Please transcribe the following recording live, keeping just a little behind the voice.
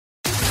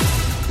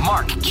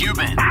Mark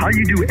Cuban. How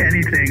you do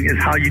anything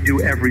is how you do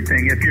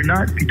everything. If you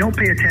don't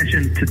pay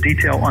attention to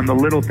detail on the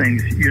little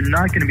things, you're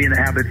not going to be in the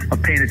habit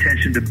of paying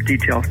attention to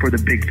detail for the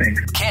big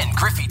things. Ken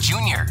Griffey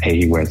Jr. Hey,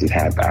 he wears his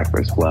hat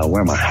backwards. Well, I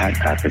wear my hat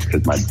backwards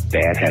because my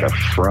dad had a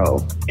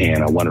fro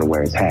and I wanted to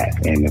wear his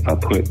hat. And if I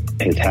put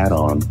his hat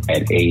on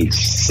at age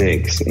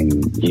 6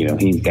 and,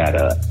 he's got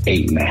a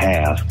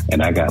 8.5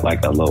 and I got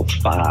like a low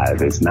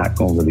 5, it's not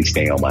going to really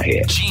stay on my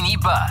head. Jeannie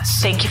Buss.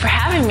 Thank you for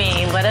having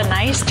me. What a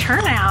nice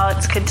turnout.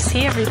 It's good to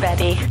see everybody.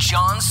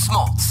 John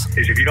Smoltz.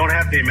 If you don't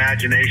have the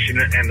imagination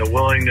and the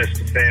willingness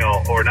to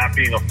fail or not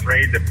being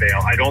afraid to fail,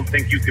 I don't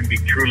think you can be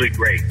truly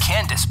great.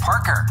 Candace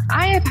Parker.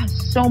 I have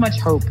so much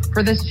hope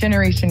for this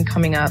generation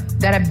coming up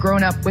that have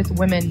grown up with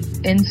women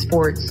in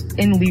sports,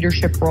 in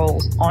leadership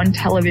roles, on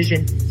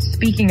television,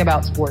 speaking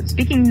about sports,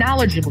 speaking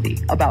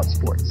knowledgeably about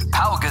sports.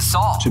 Pau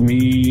Gasol. To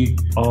me,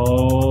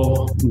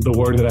 all the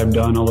work that I've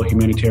done, all the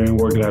humanitarian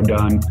work that I've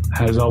done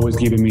has always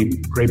given me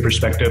great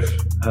perspective,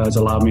 has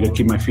allowed me to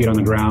keep my feet on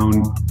the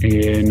ground,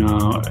 and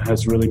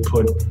has really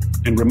put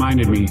and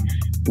reminded me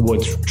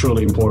what's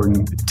truly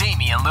important.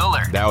 Damian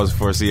Lillard. That was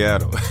for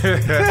Seattle.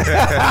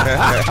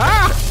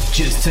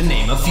 Just to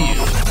name a few.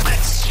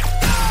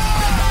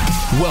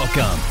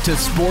 Welcome to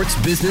Sports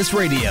Business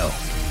Radio.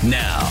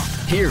 Now,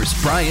 here's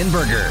Brian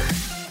Berger.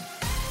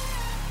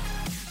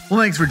 Well,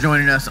 thanks for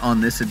joining us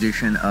on this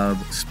edition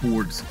of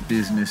Sports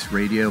Business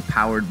Radio,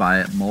 powered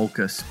by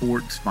Malka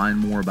Sports. Find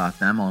more about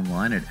them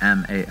online at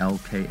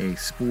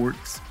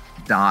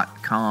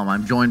malkasports.com.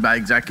 I'm joined by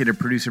executive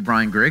producer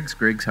Brian Griggs.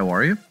 Griggs, how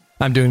are you?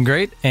 I'm doing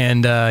great.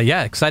 And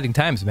exciting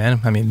times, man.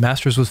 I mean,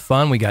 Masters was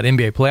fun. We got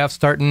NBA playoffs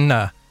starting.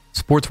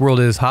 Sports world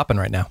is hopping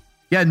right now.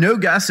 Yeah, no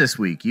guests this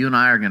week. You and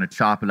I are going to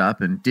chop it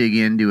up and dig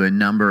into a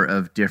number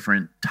of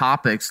different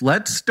topics.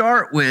 Let's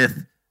start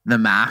with the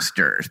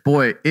Masters.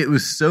 Boy, it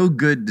was so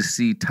good to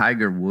see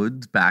Tiger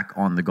Woods back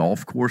on the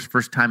golf course.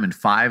 First time in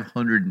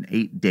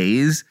 508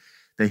 days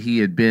that he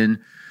had been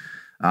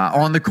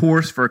on the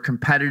course for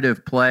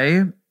competitive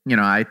play.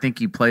 I think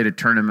he played a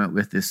tournament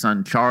with his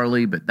son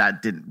Charlie, but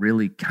that didn't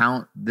really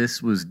count.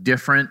 This was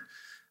different.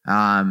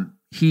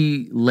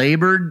 He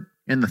labored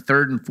in the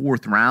third and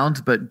fourth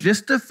rounds, but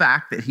just the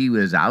fact that he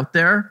was out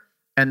there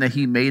and that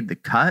he made the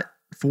cut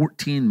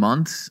 14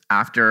 months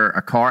after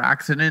a car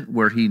accident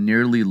where he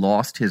nearly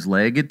lost his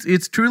leg,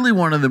 it's truly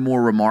one of the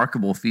more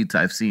remarkable feats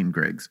I've seen,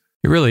 Griggs.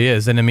 It really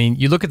is. And I mean,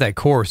 you look at that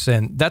course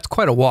and that's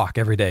quite a walk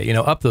every day,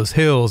 up those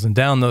hills and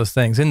down those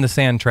things, in the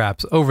sand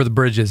traps, over the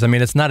bridges. I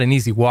mean, it's not an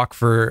easy walk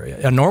for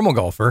a normal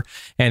golfer,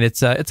 and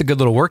it's a good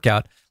little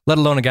workout, let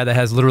alone a guy that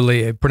has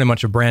literally pretty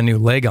much a brand new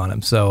leg on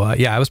him. So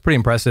it was pretty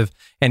impressive.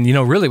 And,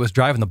 really was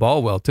driving the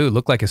ball well too. It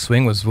looked like his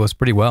swing was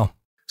pretty well.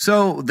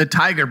 So the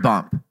Tiger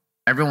bump,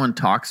 everyone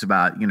talks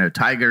about,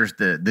 Tiger's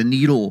the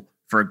needle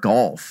for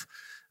golf.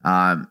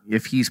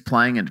 If he's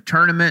playing in a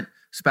tournament,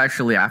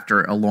 especially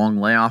after a long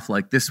layoff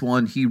like this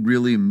one, he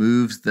really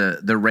moves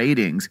the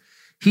ratings.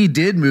 He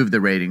did move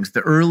the ratings.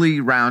 The early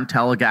round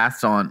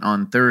telecasts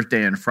on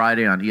Thursday and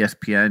Friday on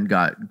ESPN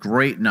got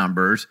great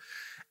numbers.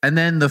 And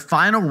then the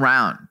final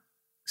round,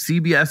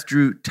 CBS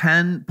drew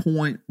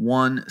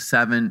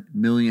 10.17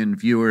 million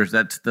viewers.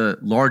 That's the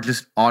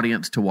largest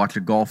audience to watch a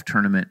golf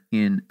tournament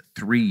in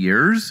 3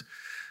 years.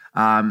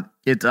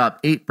 It's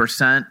up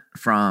 8%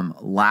 from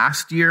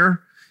last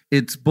year.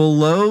 It's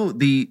below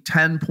the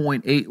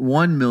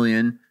 10.81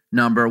 million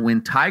number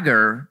when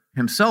Tiger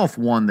himself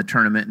won the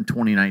tournament in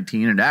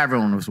 2019, and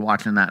everyone was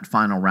watching that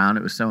final round.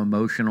 It was so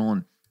emotional,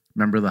 and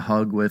remember the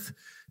hug with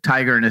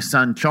Tiger and his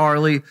son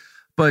Charlie.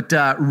 But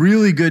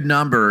really good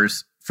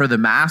numbers for the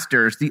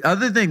Masters. The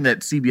other thing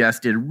that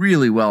CBS did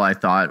really well, I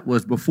thought,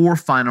 was before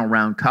final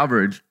round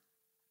coverage,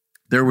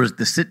 there was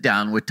the sit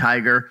down with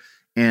Tiger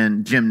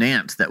and Jim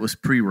Nantz that was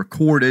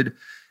pre-recorded.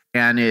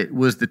 And it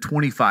was the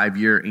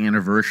 25-year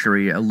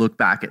anniversary, a look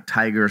back at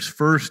Tiger's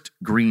first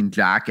green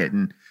jacket.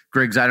 And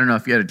Griggs, I don't know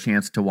if you had a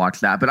chance to watch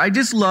that, but I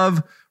just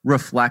love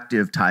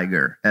reflective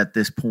Tiger at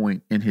this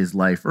point in his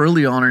life.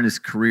 Early on in his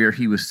career,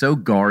 he was so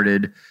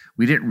guarded.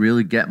 We didn't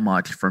really get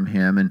much from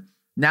him. And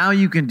now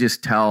you can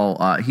just tell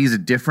he's a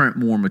different,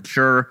 more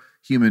mature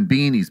human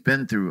being. He's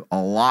been through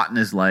a lot in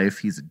his life.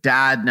 He's a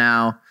dad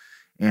now.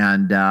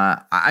 And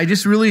I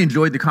just really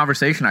enjoyed the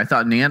conversation. I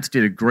thought Nantz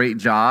did a great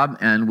job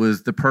and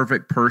was the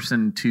perfect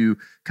person to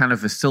kind of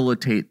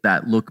facilitate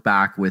that look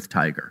back with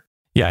Tiger.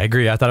 Yeah, I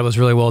agree. I thought it was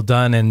really well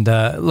done. And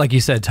like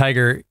you said,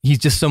 Tiger, he's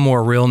just so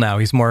more real now.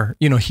 He's more,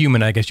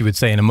 human, I guess you would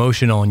say, and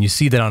emotional. And you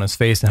see that on his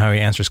face and how he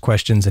answers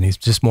questions. And he's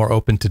just more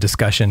open to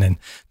discussion and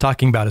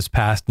talking about his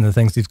past and the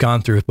things he's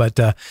gone through. But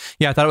I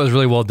thought it was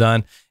really well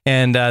done.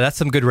 And that's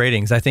some good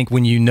ratings. I think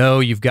when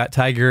you've got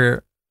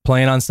Tiger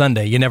playing on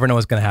Sunday, you never know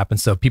what's going to happen.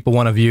 So people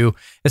want to view,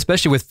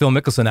 especially with Phil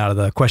Mickelson out of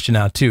the question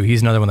now too.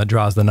 He's another one that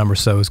draws the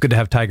numbers. So it's good to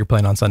have Tiger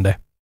playing on Sunday.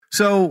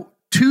 So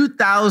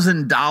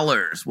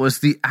 $2,000 was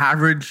the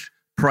average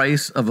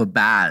price of a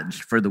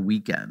badge for the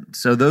weekend.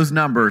 So those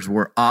numbers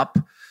were up.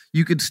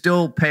 You could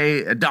still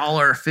pay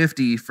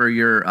 $1.50 for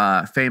your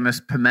famous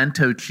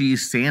pimento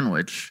cheese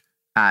sandwich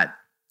at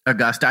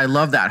Augusta. I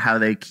love that, how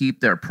they keep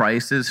their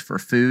prices for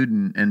food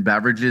and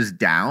beverages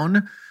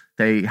down.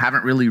 They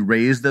haven't really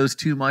raised those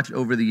too much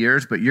over the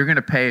years, but you're going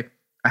to pay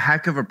a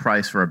heck of a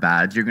price for a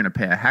badge. You're going to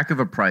pay a heck of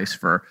a price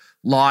for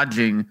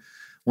lodging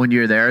when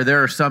you're there.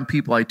 There are some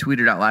people, I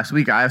tweeted out last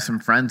week, I have some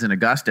friends in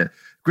Augusta.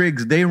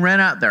 Griggs, they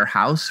rent out their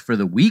house for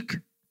the week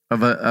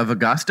of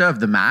Augusta, of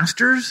the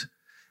Masters,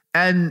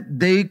 and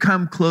they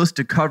come close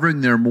to covering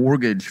their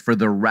mortgage for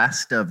the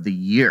rest of the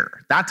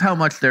year. That's how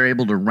much they're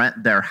able to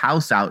rent their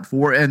house out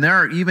for. And there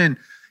are even,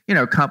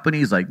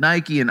 companies like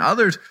Nike and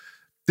others,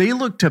 they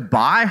look to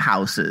buy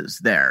houses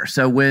there.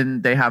 So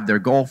when they have their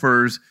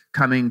golfers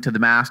coming to the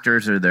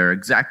Masters or their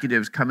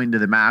executives coming to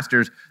the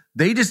Masters,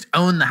 they just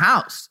own the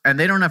house and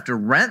they don't have to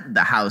rent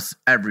the house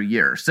every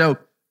year. So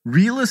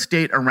real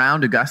estate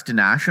around Augusta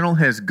National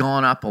has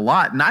gone up a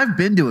lot. And I've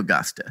been to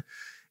Augusta,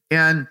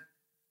 and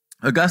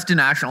Augusta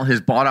National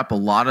has bought up a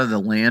lot of the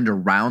land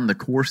around the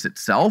course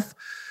itself.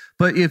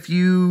 But if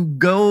you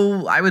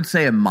go, I would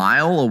say, a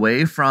mile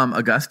away from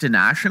Augusta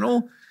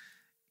National,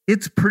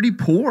 it's pretty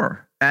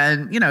poor.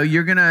 And,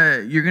 you're going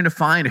to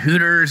find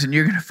Hooters and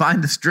you're going to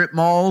find the strip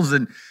malls,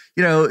 and,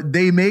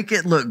 they make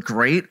it look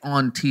great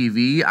on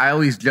TV. I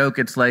always joke,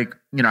 it's like,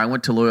 I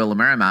went to Loyola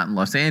Marymount in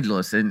Los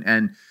Angeles,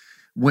 and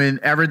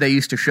whenever they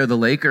used to show the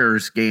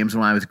Lakers games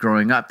when I was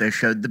growing up, they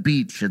showed the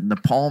beach and the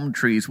palm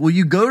trees. Well,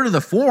 you go to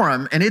the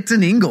Forum and it's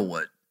in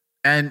Inglewood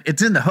and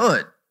it's in the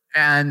hood.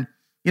 And,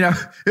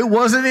 it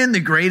wasn't in the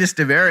greatest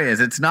of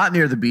areas. It's not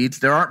near the beach.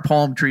 There aren't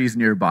palm trees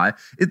nearby.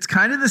 It's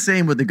kind of the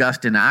same with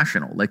Augusta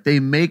National. Like, they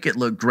make it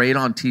look great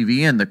on TV,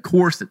 and the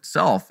course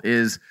itself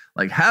is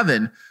like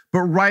heaven.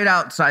 But right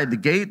outside the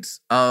gates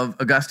of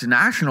Augusta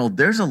National,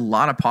 there's a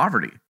lot of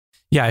poverty.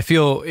 Yeah, I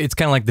feel it's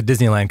kind of like the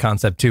Disneyland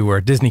concept too,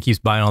 where Disney keeps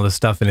buying all this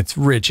stuff and it's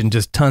rich and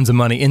just tons of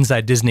money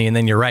inside Disney. And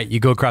then you're right, you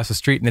go across the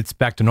street and it's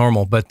back to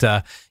normal. But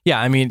yeah,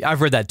 I mean,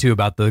 I've read that too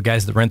about the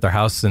guys that rent their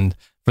house and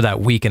for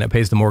that week and it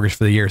pays the mortgage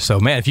for the year. So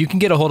man, if you can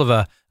get a hold of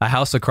a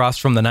house across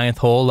from the 9th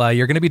hole,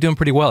 you're going to be doing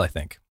pretty well, I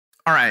think.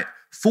 All right.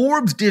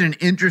 Forbes did an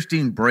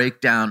interesting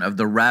breakdown of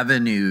the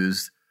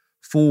revenues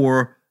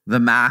for the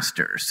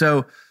Masters.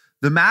 So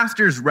the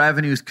Masters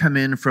revenues come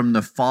in from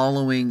the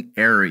following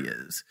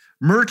areas.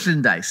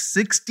 Merchandise,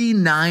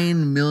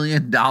 $69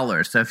 million.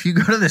 So if you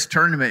go to this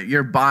tournament,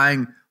 you're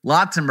buying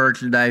lots of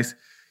merchandise.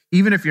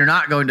 Even if you're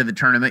not going to the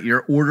tournament,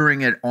 you're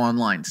ordering it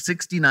online.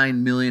 $69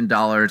 million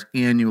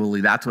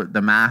annually. That's what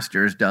the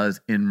Masters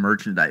does in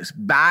merchandise.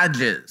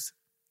 Badges.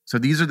 So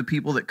these are the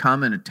people that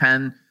come and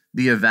attend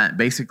the event.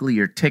 Basically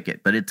your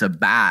ticket, but it's a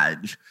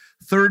badge.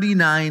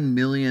 $39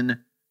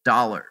 million.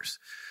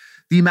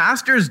 The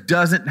Masters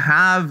doesn't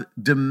have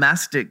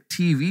domestic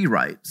TV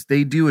rights.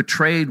 They do a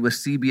trade with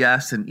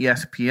CBS and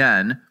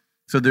ESPN,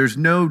 so there's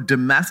no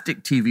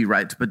domestic TV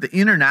rights, but the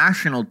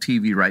international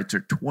TV rights are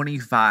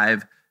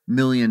 $25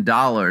 million.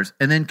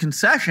 And then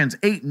concessions,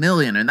 $8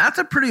 million. And that's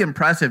a pretty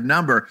impressive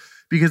number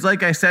because,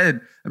 like I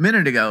said a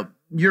minute ago,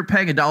 you're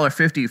paying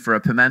 $1.50 for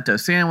a pimento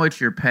sandwich.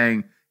 You're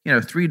paying,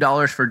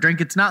 $3 for a drink.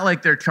 It's not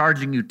like they're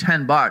charging you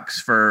 $10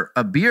 for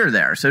a beer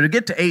there. So to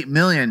get to $8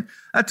 million,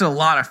 that's a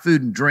lot of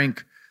food and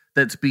drink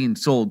that's being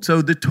sold.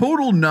 So the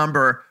total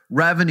number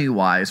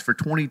revenue-wise for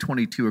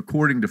 2022,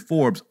 according to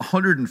Forbes,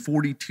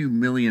 $142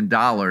 million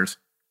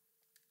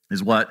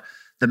is what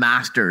the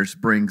Masters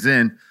brings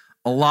in.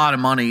 A lot of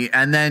money.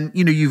 And then,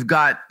 you've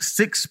got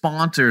 6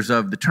 sponsors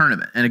of the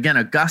tournament. And again,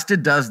 Augusta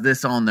does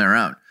this on their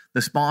own.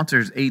 The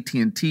sponsors,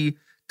 AT&T,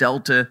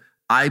 Delta,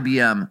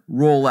 IBM,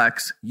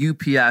 Rolex,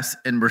 UPS,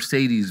 and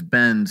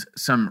Mercedes-Benz.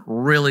 Some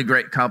really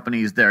great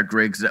companies there,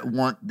 Griggs, that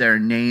want their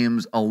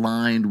names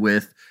aligned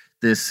with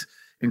this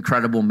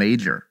incredible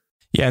major.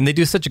 Yeah, and they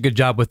do such a good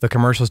job with the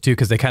commercials too,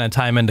 because they kind of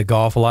tie them into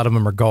golf. A lot of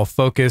them are golf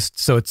focused,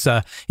 so it's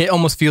it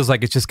almost feels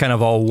like it's just kind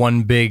of all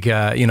one big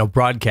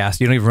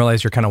broadcast. You don't even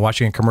realize you're kind of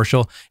watching a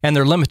commercial, and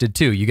they're limited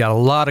too. You got a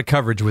lot of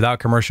coverage without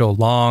commercial,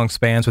 long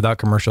spans without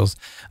commercials.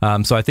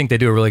 So I think they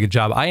do a really good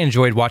job. I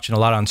enjoyed watching a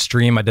lot on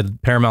stream. I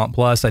did Paramount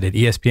Plus, I did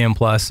ESPN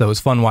Plus, so it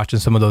was fun watching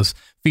some of those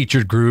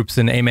featured groups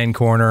and Amen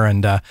Corner,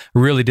 and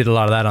really did a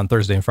lot of that on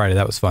Thursday and Friday.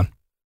 That was fun.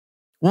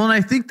 Well, and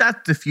I think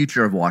that's the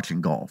future of watching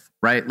golf,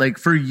 right? Like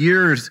for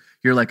years,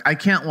 you're like, I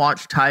can't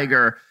watch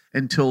Tiger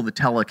until the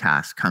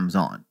telecast comes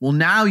on. Well,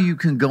 now you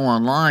can go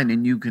online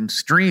and you can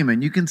stream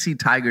and you can see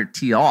Tiger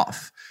tee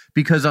off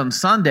because on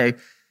Sunday,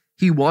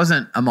 he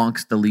wasn't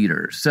amongst the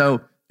leaders.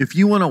 So if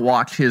you want to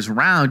watch his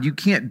round, you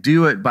can't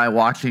do it by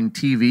watching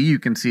TV. You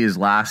can see his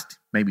last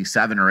maybe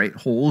 7 or 8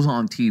 holes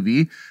on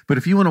TV. But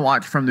if you want to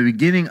watch from the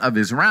beginning of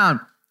his round,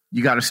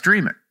 you got to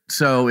stream it.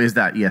 So is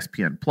that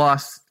ESPN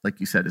Plus? Like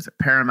you said, is it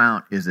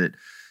Paramount? Is it,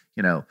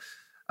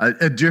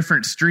 a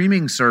different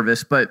streaming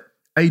service? But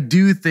I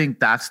do think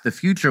that's the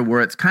future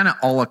where it's kind of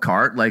a la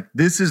carte. Like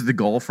this is the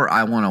golfer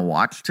I want to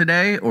watch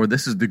today, or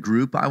this is the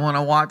group I want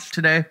to watch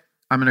today.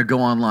 I'm going to go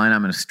online.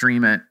 I'm going to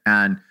stream it.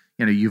 And,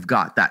 you've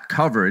got that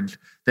coverage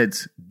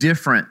that's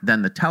different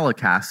than the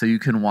telecast. So you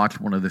can watch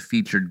one of the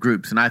featured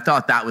groups. And I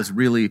thought that was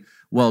really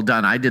well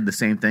done. I did the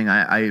same thing.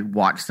 I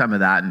watched some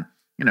of that and,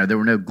 there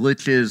were no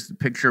glitches. The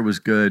picture was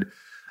good.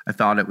 I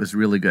thought it was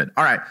really good.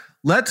 All right,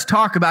 let's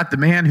talk about the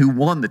man who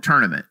won the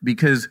tournament,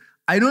 because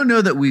I don't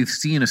know that we've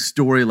seen a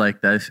story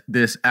like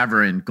this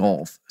ever in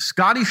golf.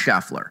 Scottie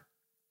Scheffler.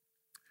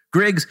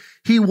 Griggs,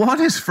 he won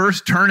his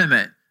first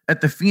tournament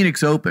at the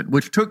Phoenix Open,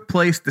 which took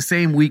place the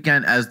same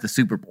weekend as the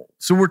Super Bowl.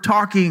 So we're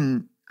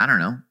talking, I don't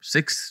know,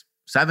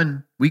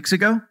 6-7 weeks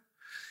ago.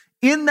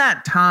 In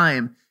that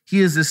time, he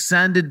has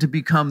ascended to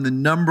become the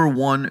number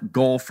one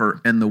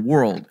golfer in the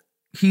world.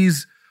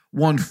 He's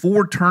won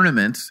 4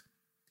 tournaments.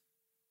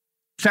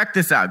 Check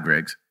this out,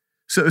 Griggs.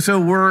 So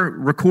we're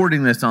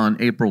recording this on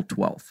April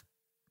 12th.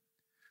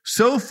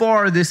 So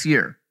far this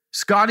year,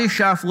 Scottie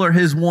Scheffler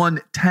has won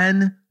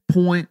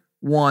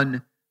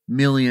 $10.1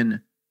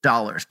 million.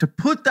 To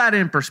put that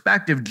in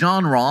perspective,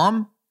 Jon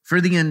Rahm,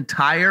 for the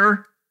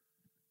entire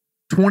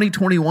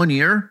 2021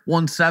 year,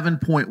 won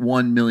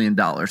 $7.1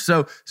 million.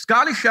 So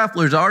Scottie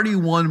Scheffler's already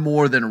won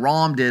more than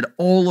Rahm did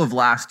all of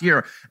last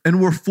year.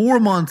 And we're 4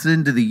 months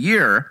into the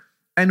year,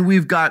 and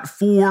we've got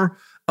 4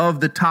 of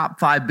the top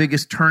 5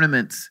 biggest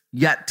tournaments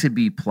yet to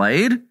be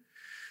played.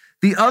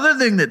 The other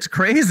thing that's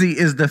crazy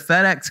is the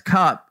FedEx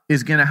Cup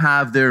is going to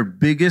have their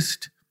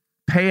biggest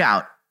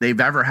payout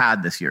they've ever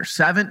had this year,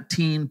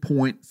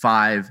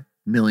 $17.5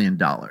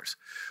 million.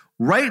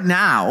 Right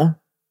now,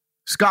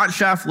 Scott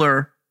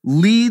Scheffler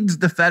leads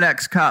the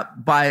FedEx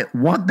Cup by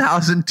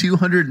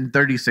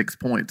 1,236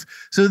 points.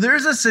 So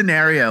there's a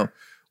scenario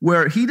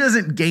where he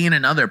doesn't gain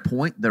another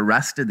point the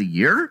rest of the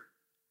year.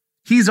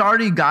 He's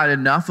already got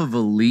enough of a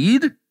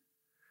lead.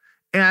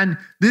 And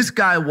this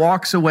guy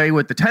walks away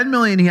with the $10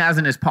 million he has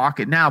in his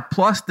pocket now,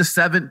 plus the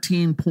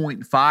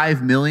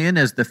 $17.5 million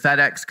as the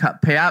FedEx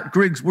Cup payout.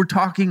 Griggs, we're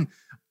talking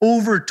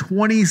over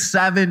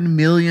 $27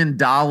 million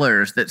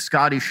that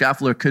Scottie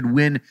Scheffler could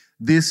win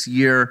this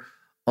year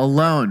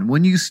alone.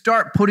 When you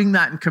start putting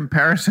that in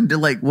comparison to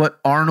like what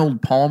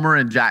Arnold Palmer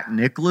and Jack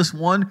Nicklaus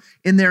won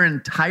in their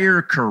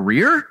entire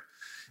career,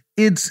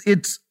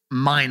 it's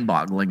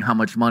mind-boggling how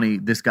much money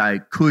this guy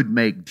could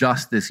make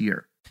just this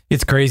year.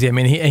 It's crazy. I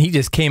mean, he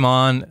just came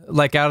on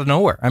like out of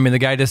nowhere. I mean, the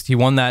guy he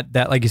won that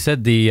like you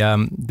said, the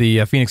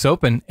Phoenix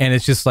Open, and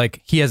it's just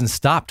like he hasn't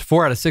stopped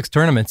 4 out of 6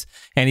 tournaments,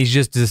 and he's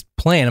just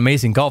playing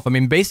amazing golf. I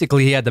mean,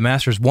 basically he had the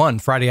Masters won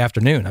Friday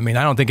afternoon. I mean,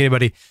 I don't think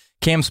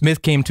Cam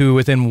Smith came to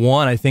within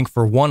 1, I think,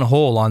 for 1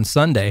 hole on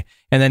Sunday,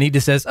 and then he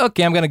just says,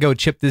 okay, I'm going to go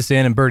chip this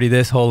in and birdie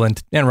this hole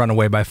and run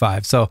away by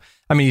 5. So,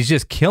 I mean, he's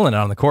just killing it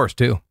on the course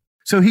too.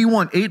 So he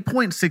won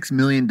 $8.6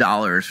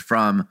 million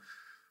from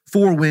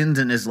 4 wins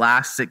in his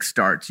last 6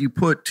 starts. You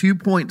put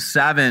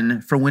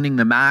 2.7 for winning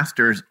the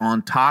Masters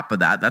on top of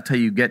that. That's how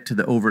you get to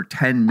the over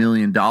 $10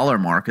 million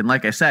mark. And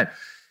like I said,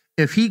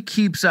 if he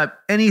keeps up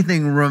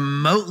anything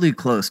remotely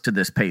close to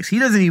this pace, he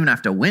doesn't even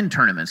have to win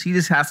tournaments. He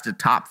just has to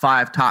top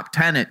 5, top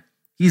 10 it.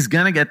 He's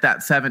going to get that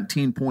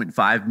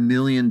 $17.5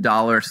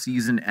 million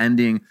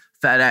season-ending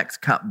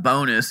FedEx Cup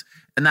bonus,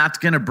 and that's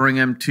going to bring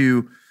him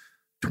to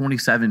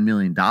 $27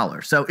 million.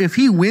 So if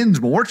he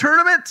wins more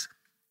tournaments,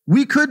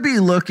 we could be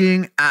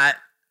looking at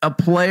a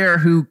player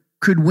who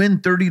could win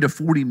 $30 to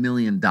 $40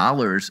 million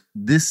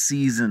this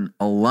season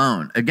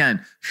alone.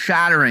 Again,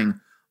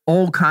 shattering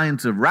all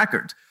kinds of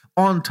records.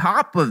 On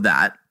top of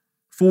that,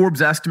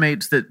 Forbes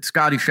estimates that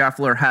Scottie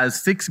Scheffler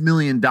has $6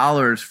 million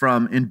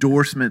from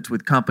endorsements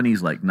with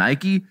companies like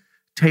Nike,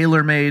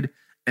 TaylorMade,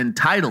 and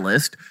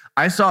Titleist.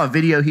 I saw a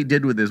video he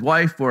did with his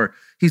wife where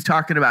he's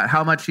talking about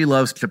how much he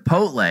loves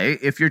Chipotle.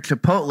 If you're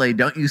Chipotle,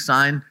 don't you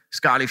sign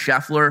Scottie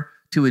Scheffler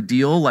to a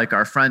deal like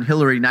our friend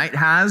Hillary Knight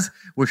has,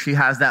 where she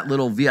has that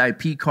little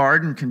VIP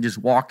card and can just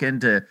walk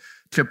into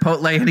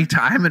Chipotle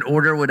anytime and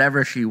order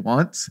whatever she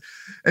wants?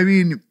 I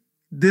mean,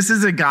 this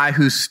is a guy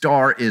whose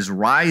star is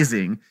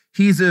rising.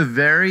 He's a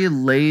very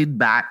laid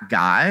back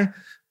guy.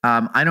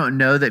 I don't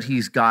know that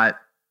he's got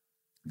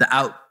the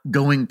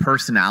outgoing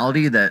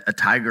personality that a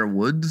Tiger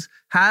Woods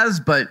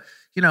has, but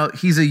you know,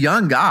 he's a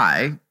young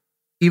guy,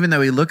 even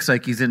though he looks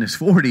like he's in his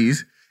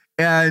 40s.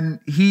 And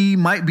he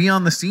might be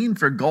on the scene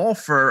for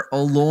golf for a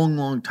long,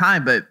 long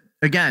time. But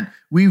again,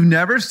 we've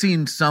never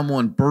seen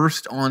someone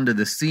burst onto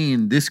the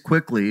scene this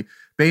quickly.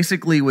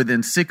 Basically,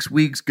 within 6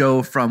 weeks,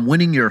 go from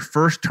winning your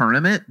first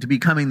tournament to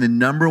becoming the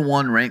number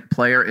 1 ranked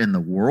player in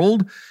the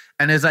world.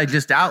 And as I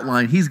just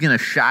outlined, he's going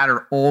to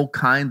shatter all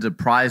kinds of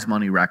prize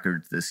money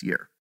records this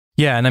year.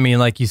 Yeah, and I mean,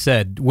 like you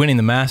said, winning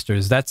the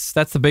Masters, that's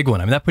the big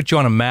one. I mean, that puts you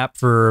on a map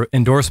for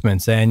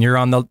endorsements, and you're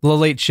on the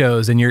late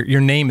shows, and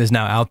your name is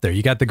now out there.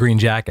 You got the green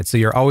jacket, so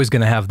you're always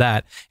going to have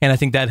that. And I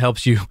think that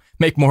helps you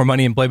make more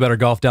money and play better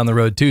golf down the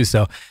road too.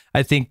 So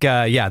I think,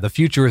 the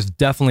future is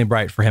definitely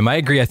bright for him. I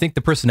agree. I think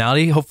the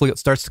personality, hopefully it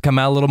starts to come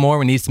out a little more.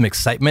 We need some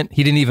excitement.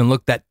 He didn't even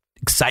look that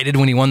excited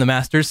when he won the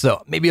Masters,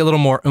 so maybe a little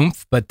more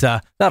oomph, but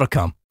that'll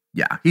come.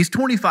 Yeah, he's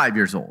 25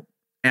 years old.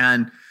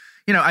 And,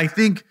 you know, I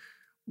think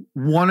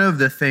one of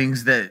the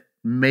things that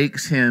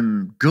makes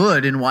him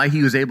good and why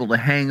he was able to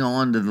hang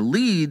on to the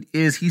lead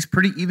is he's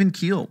pretty even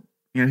keeled.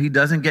 You know, he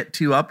doesn't get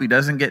too up. He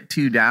doesn't get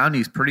too down.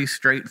 He's pretty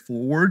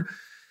straightforward.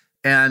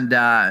 And,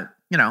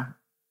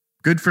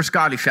 good for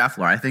Scottie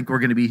Scheffler. I think we're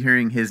going to be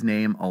hearing his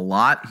name a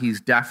lot.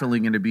 He's definitely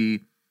going to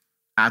be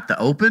at the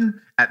Open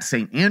at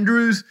St.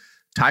 Andrews.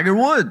 Tiger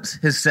Woods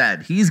has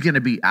said he's going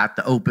to be at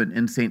the Open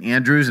in St.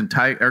 Andrews, and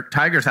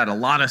Tiger's had a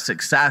lot of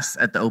success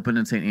at the Open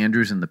in St.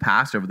 Andrews in the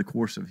past over the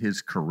course of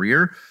his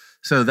career.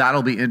 So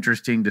that'll be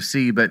interesting to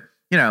see. But,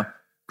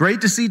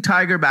 great to see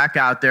Tiger back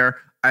out there.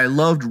 I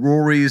loved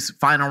Rory's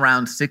final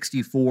round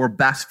 64,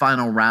 best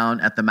final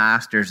round at the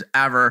Masters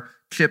ever,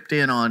 chipped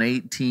in on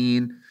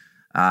 18.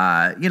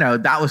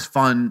 That was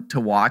fun to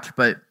watch.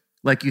 But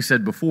like you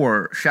said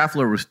before,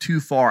 Scheffler was too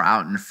far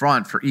out in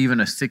front for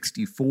even a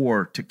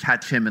 64 to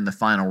catch him in the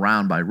final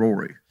round by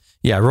Rory.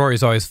 Yeah,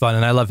 Rory's always fun,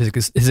 and I love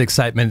his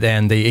excitement,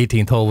 and the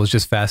 18th hole was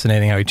just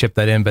fascinating how he chipped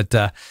that in. But,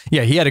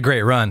 he had a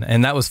great run,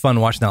 and that was fun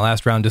watching that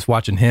last round, just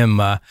watching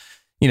him,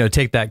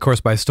 take that course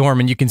by storm,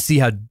 and you can see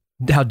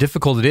how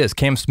difficult it is.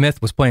 Cam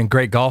Smith was playing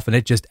great golf, and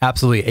it just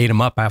absolutely ate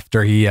him up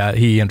after he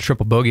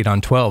triple bogeyed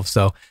on 12.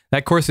 So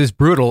that course is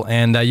brutal,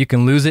 and you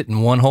can lose it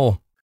in one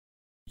hole.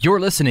 You're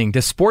listening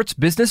to Sports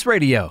Business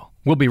Radio.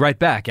 We'll be right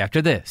back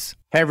after this.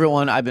 Hey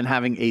everyone, I've been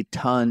having a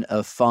ton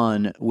of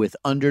fun with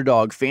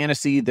Underdog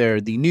Fantasy. They're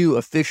the new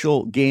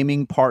official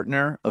gaming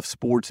partner of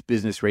Sports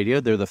Business Radio.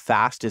 They're the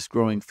fastest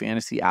growing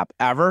fantasy app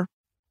ever,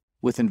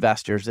 with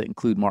investors that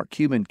include Mark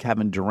Cuban,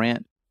 Kevin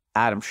Durant,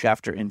 Adam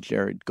Schefter, and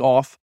Jared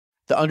Goff.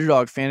 The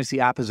Underdog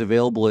Fantasy app is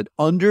available at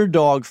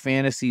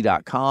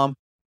underdogfantasy.com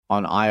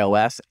on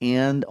iOS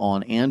and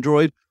on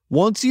Android.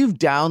 Once you've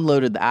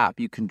downloaded the app,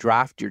 you can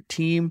draft your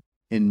team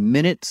in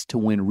minutes to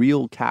win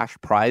real cash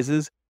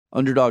prizes.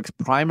 Underdog's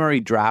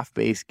primary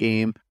draft-based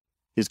game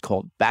is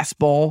called Best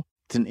Ball.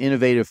 It's an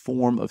innovative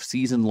form of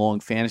season-long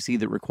fantasy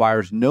that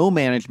requires no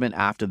management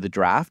after the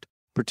draft.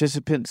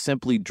 Participants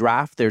simply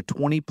draft their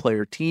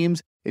 20-player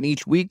teams, and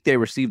each week they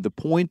receive the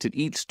points at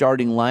each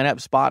starting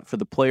lineup spot for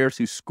the players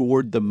who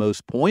scored the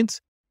most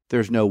points.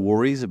 There's no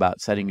worries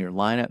about setting your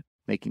lineup,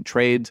 making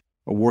trades,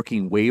 or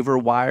working waiver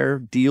wire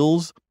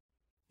deals.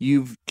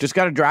 You've just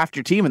got to draft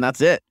your team, and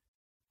that's it.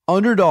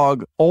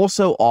 Underdog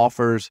also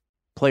offers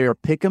player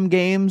pick'em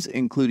games,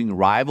 including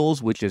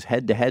Rivals, which is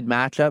head-to-head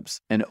matchups,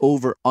 and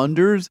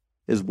over-unders,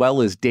 as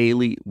well as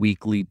daily,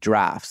 weekly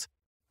drafts,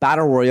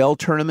 battle royale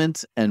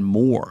tournaments, and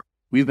more.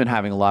 We've been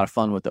having a lot of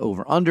fun with the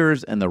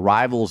over-unders and the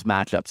Rivals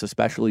matchups,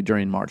 especially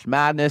during March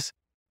Madness,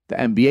 the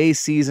NBA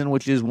season,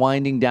 which is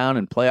winding down,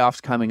 and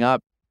playoffs coming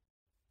up.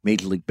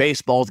 Major League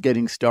Baseball is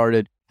getting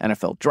started.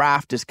 NFL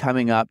Draft is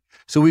coming up.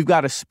 So we've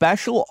got a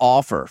special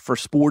offer for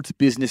Sports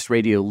Business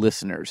Radio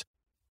listeners.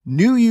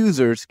 New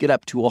users get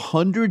up to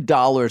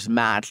 $100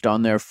 matched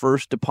on their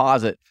first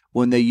deposit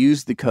when they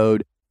use the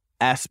code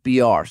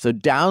SBR. So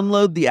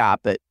download the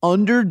app at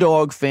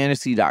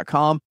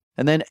underdogfantasy.com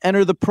and then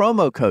enter the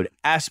promo code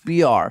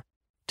SBR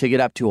to get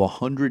up to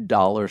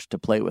 $100 to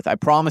play with. I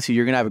promise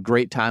you're going to have a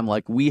great time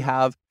like we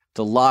have. It's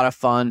a lot of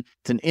fun.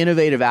 It's an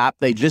innovative app.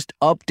 They just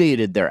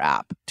updated their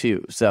app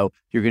too. So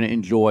you're going to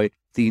enjoy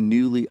the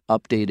newly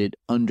updated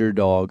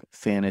Underdog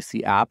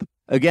Fantasy app.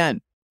 Again,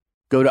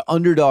 go to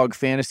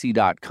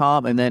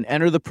underdogfantasy.com and then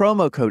enter the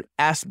promo code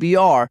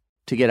SBR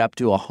to get up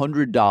to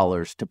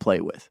 $100 to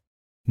play with.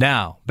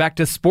 Now, back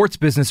to Sports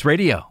Business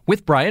Radio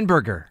with Brian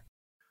Berger.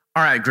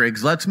 All right,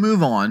 Griggs, let's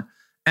move on.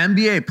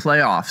 NBA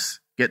playoffs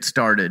get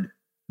started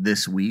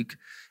this week.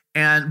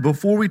 And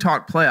before we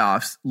talk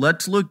playoffs,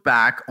 let's look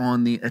back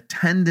on the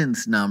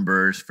attendance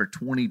numbers for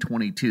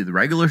 2022. The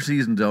regular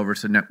season's over,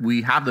 so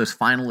we have those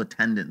final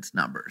attendance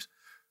numbers.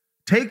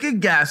 Take a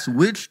guess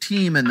which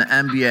team in the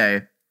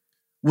NBA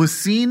was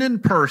seen in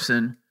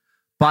person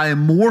by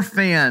more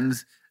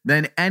fans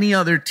than any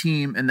other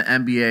team in the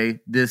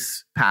NBA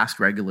this past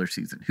regular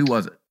season. Who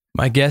was it?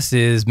 My guess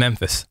is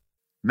Memphis.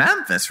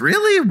 Memphis?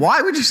 Really?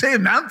 Why would you say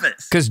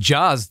Memphis? Because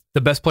Ja's the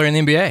best player in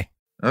the NBA.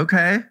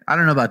 Okay. I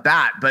don't know about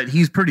that, but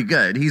he's pretty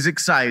good. He's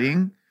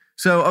exciting.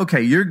 So,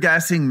 okay, you're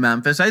guessing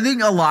Memphis. I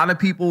think a lot of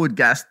people would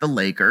guess the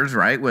Lakers,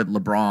 right? With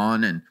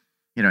LeBron and,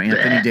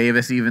 Anthony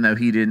Davis, even though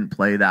he didn't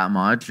play that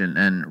much,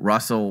 and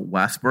Russell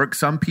Westbrook.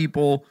 Some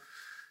people,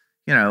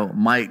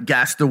 might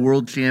guess the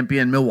world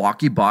champion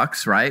Milwaukee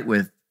Bucks, right?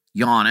 With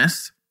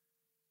Giannis.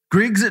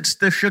 Griggs, it's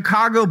the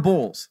Chicago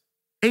Bulls.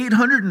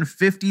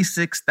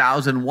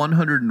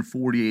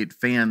 856,148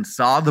 fans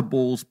saw the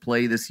Bulls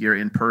play this year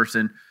in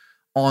person,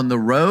 on the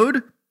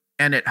road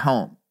and at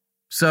home.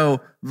 So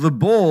the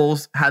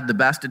Bulls had the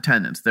best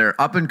attendance. They're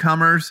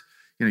up-and-comers.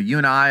 You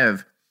and I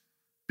have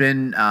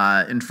been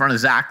in front of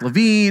Zach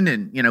LaVine,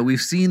 and, we've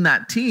seen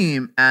that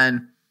team,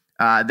 and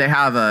they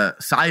have a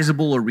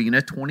sizable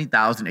arena.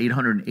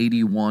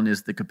 20,881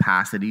 is the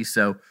capacity.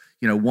 So,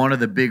 one of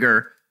the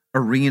bigger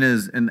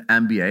arenas in the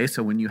NBA.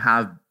 So when you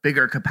have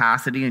bigger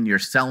capacity and you're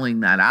selling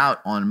that out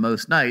on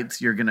most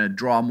nights, you're going to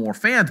draw more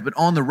fans. But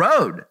on the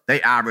road,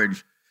 they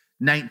average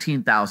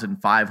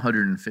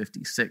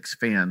 19,556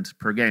 fans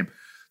per game.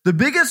 The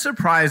biggest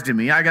surprise to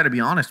me, I got to be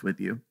honest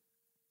with you,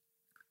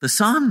 the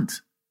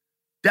Suns.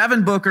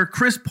 Devin Booker,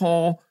 Chris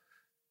Paul,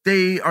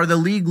 they are the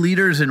league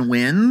leaders in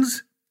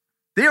wins.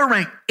 They are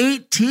ranked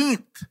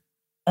 18th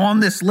on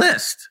this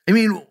list. I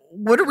mean,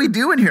 what are we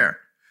doing here?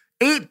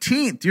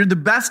 18th. You're the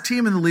best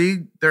team in the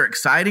league. They're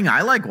exciting.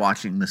 I like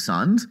watching the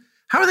Suns.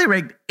 How are they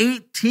ranked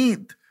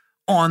 18th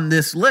on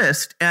this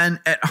list? And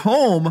at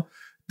home,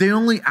 they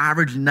only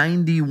average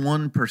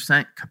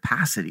 91%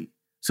 capacity.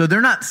 So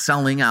they're not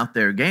selling out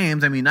their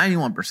games. I mean,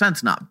 91%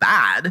 is not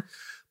bad,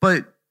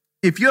 but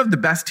if you have the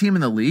best team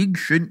in the league,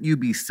 shouldn't you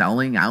be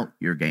selling out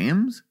your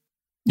games?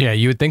 Yeah,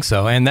 you would think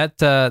so. And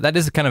that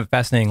is a kind of a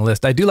fascinating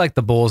list. I do like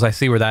the Bulls. I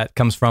see where that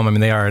comes from. I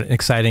mean, they are an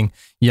exciting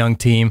young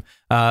team.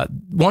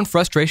 One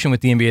frustration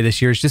with the NBA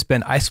this year has just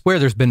been, I swear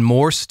there's been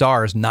more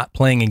stars not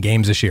playing in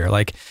games this year.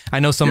 Like, I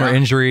know some are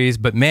injuries,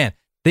 but man,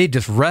 they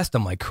just rest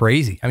them like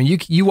crazy. I mean,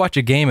 you watch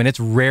a game and it's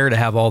rare to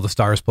have all the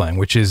stars playing,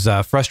 which is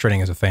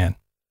frustrating as a fan.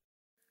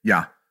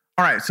 Yeah.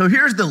 All right, so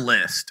here's the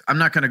list. I'm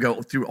not going to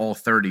go through all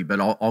 30,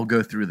 but I'll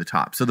go through the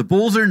top. So the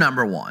Bulls are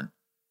number 1.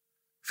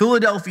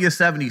 Philadelphia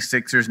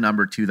 76ers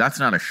number 2. That's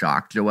not a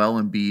shock.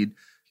 Joel Embiid,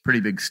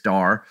 pretty big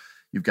star.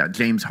 You've got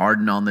James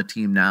Harden on the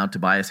team now,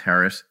 Tobias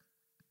Harris.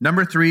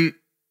 Number 3,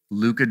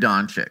 Luka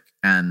Doncic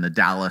and the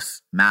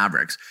Dallas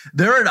Mavericks.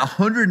 They're at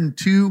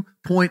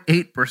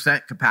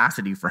 102.8%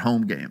 capacity for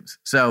home games.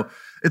 So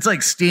it's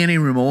like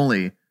standing room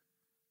only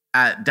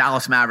at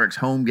Dallas Mavericks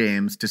home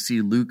games to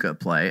see Luka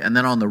play. And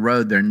then on the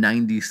road, they're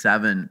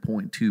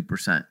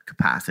 97.2%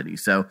 capacity.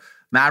 So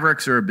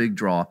Mavericks are a big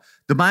draw.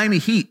 The Miami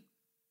Heat,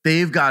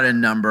 they've got a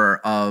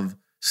number of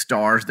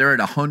stars. They're at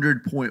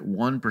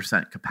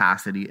 100.1%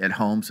 capacity at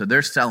home. So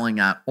they're selling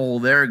out all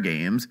their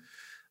games.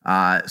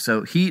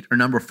 So Heat are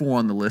number 4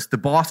 on the list. The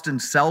Boston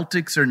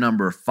Celtics are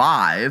number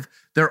 5.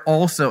 They're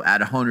also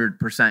at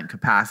 100%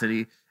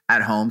 capacity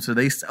at home. So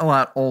they sell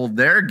out all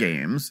their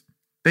games.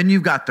 Then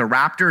you've got the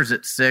Raptors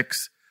at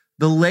 6.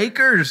 The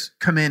Lakers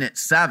come in at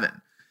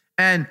 7.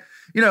 And,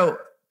 you know,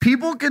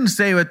 people can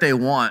say what they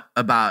want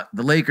about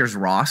the Lakers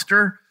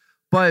roster,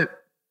 but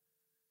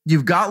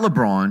you've got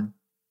LeBron,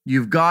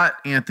 you've got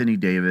Anthony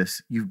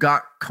Davis, you've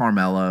got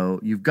Carmelo,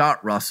 you've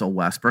got Russell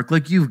Westbrook.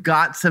 Like, you've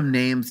got some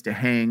names to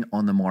hang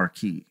on the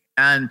marquee.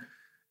 And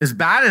as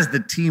bad as the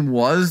team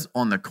was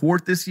on the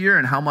court this year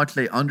and how much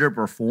they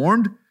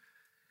underperformed,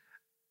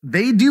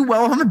 they do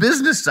well on the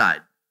business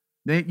side.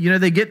 They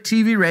get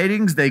TV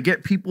ratings, they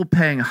get people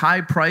paying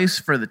high price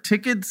for the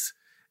tickets,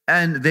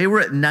 and they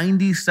were at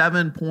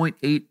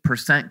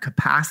 97.8%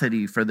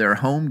 capacity for their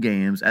home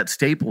games at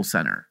Staples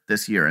Center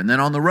this year. And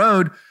then on the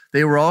road,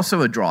 they were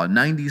also a draw,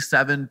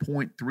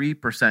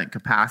 97.3%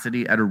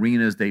 capacity at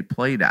arenas they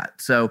played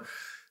at. So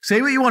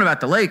say what you want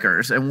about the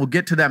Lakers, and we'll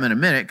get to them in a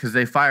minute because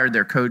they fired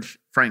their coach,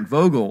 Frank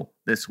Vogel,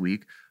 this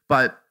week,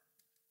 but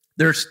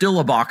they're still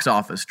a box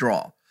office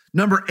draw.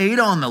 Number 8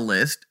 on the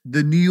list,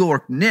 the New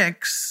York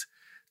Knicks.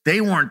 They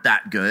weren't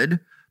that good,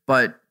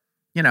 but,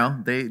 you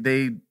know,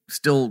 they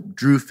still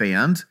drew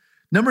fans.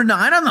 Number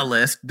 9 on the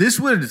list,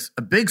 this was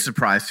a big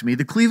surprise to me,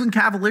 the Cleveland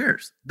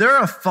Cavaliers.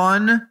 They're a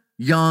fun,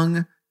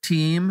 young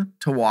team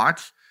to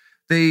watch.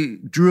 They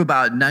drew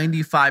about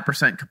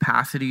 95%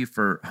 capacity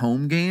for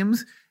home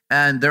games,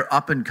 and they're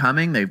up and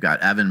coming. They've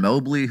got Evan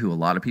Mobley, who a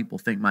lot of people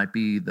think might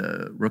be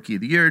the rookie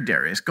of the year,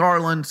 Darius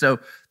Garland. So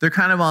they're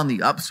kind of on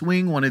the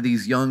upswing, one of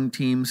these young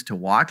teams to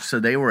watch. So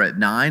they were at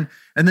 9.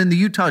 And then the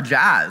Utah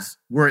Jazz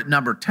were at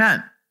number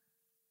 10.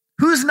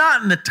 Who's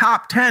not in the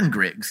top 10,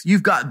 Griggs?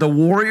 You've got the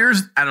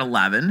Warriors at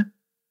 11,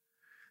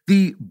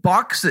 the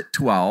Bucks at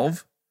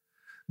 12,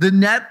 the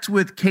Nets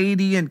with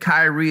KD and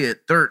Kyrie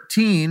at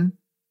 13,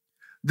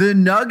 the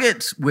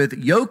Nuggets with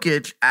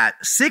Jokic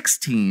at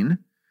 16,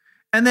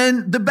 and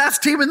then the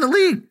best team in the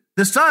league,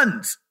 the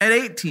Suns, at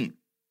 18.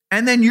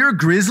 And then your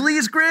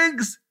Grizzlies,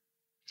 Griggs,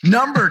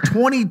 number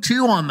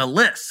 22 on the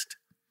list.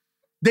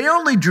 They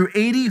only drew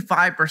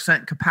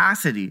 85%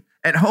 capacity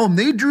at home.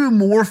 They drew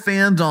more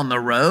fans on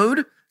the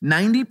road,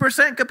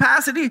 90%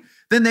 capacity,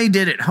 than they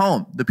did at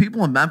home. The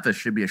people in Memphis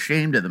should be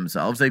ashamed of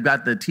themselves. They've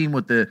got the team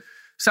with the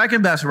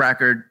second best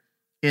record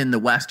in the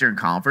Western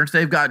Conference.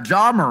 They've got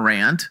Ja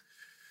Morant.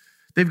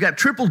 They've got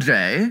Triple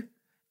J.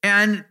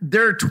 And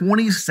they're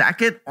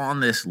 22nd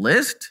on this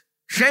list.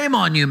 Shame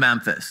on you,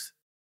 Memphis.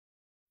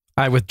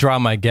 I withdraw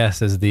my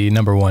guess as the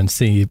number 1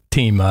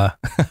 team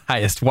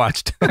highest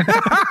watched. All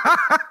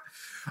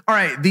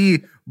right,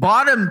 the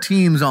bottom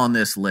teams on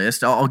this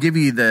list, I'll give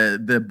you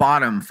the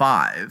bottom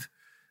 5.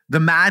 The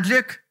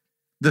Magic,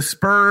 the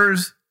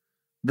Spurs,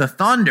 the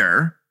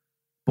Thunder.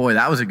 Boy,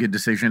 that was a good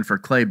decision for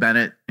Clay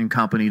Bennett and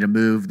company to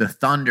move the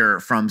Thunder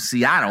from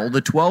Seattle,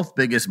 the 12th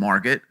biggest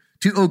market,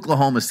 to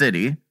Oklahoma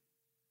City.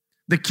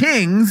 The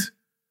Kings,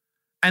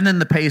 and then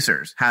the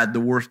Pacers had the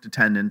worst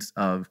attendance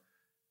of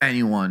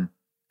anyone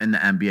in the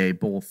NBA,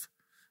 both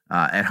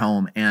at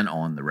home and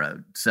on the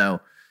road.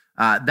 So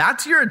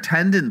that's your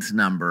attendance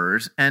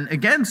numbers. And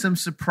again, some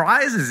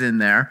surprises in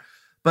there.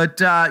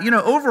 But,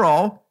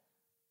 overall,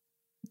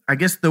 I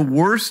guess the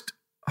worst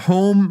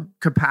home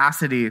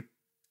capacity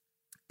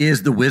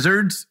is the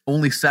Wizards,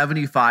 only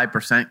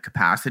 75%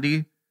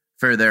 capacity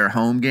for their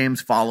home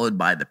games, followed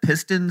by the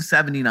Pistons,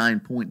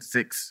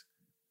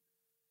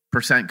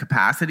 79.6%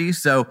 capacity.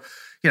 So,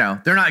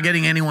 they're not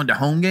getting anyone to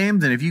home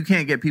games. And if you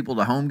can't get people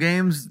to home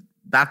games,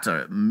 that's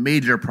a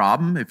major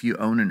problem if you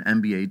own an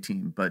NBA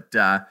team. But,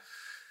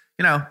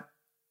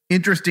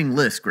 interesting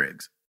list,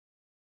 Griggs.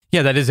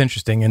 Yeah, that is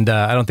interesting. And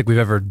I don't think we've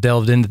ever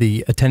delved into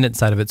the attendance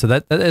side of it. So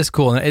that is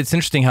cool. And it's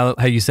interesting how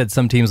you said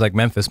some teams like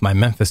Memphis, my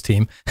Memphis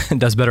team,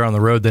 does better on the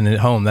road than at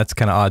home. That's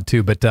kind of odd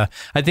too. But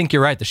I think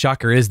you're right. The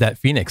shocker is that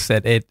Phoenix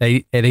at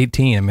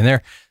 18. I mean,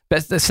 they're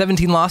best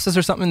 17 losses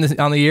or something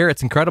on the year.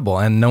 It's incredible.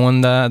 And no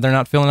one, they're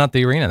not filling out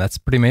the arena. That's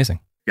pretty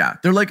amazing. Yeah,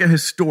 they're like a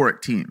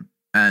historic team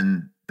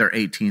and they're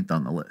 18th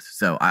on the list.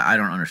 So I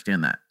don't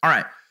understand that. All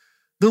right.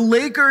 The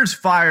Lakers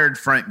fired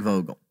Frank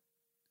Vogel.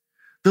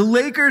 The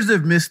Lakers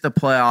have missed the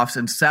playoffs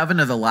in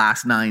 7 of the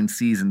last 9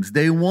 seasons.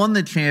 They won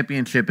the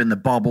championship in the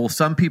bubble.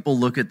 Some people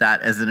look at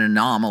that as an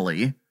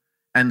anomaly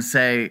and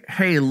say,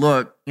 hey,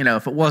 look,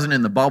 if it wasn't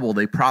in the bubble,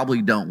 they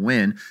probably don't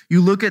win.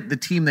 You look at the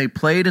team they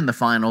played in the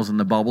finals in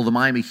the bubble, the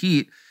Miami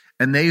Heat,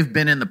 and they've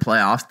been in the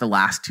playoffs the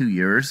last 2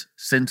 years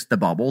since the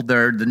bubble.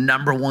 They're the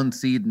number 1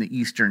 seed in the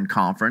Eastern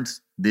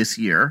Conference this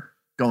year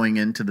going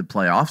into the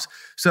playoffs.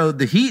 So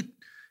the Heat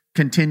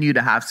continue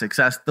to have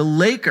success. The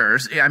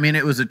Lakers, I mean,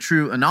 it was a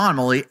true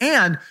anomaly,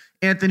 and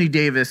Anthony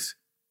Davis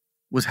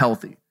was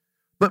healthy.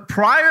 But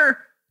prior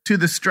to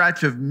the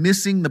stretch of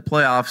missing the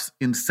playoffs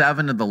in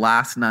 7 of the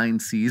last 9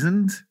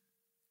 seasons,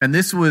 and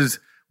this was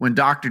when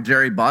Dr.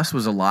 Jerry Buss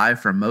was alive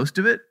for most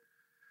of it,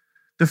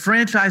 the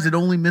franchise had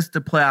only missed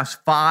the playoffs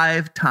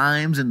 5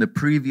 times in the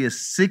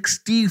previous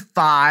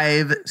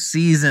 65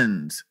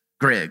 seasons,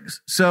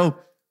 Griggs. So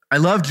I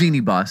love Jeannie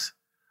Buss.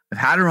 I've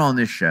had her on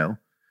this show.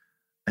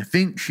 I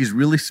think she's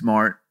really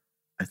smart.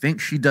 I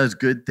think she does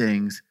good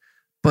things,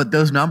 but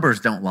those numbers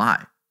don't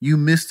lie. You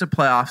missed the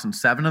playoffs in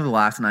 7 of the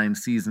last 9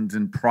 seasons,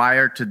 and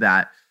prior to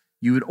that,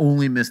 you had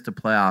only missed the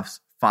playoffs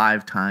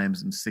 5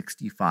 times in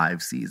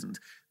 65 seasons.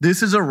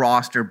 This is a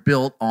roster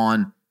built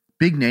on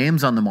big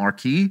names on the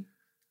marquee,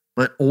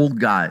 but old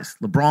guys.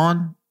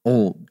 LeBron,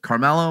 old.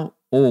 Carmelo,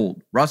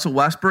 old. Russell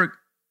Westbrook,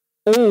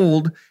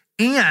 old,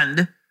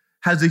 and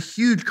has a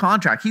huge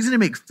contract. He's going to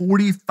make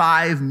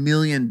 $45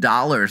 million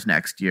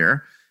next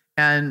year.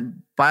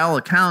 And by all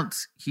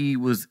accounts, he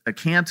was a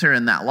cancer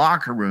in that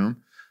locker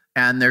room,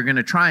 and they're going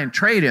to try and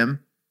trade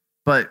him.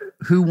 But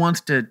who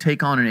wants to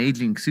take on an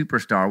aging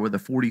superstar with a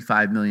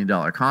 $45 million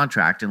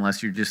contract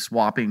unless you're just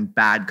swapping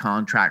bad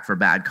contract for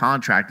bad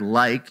contract,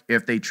 like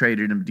if they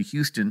traded him to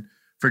Houston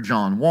for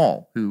John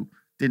Wall, who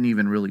didn't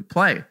even really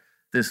play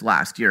this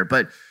last year.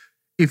 But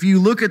if you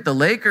look at the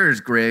Lakers,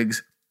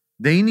 Griggs,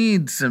 they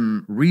need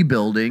some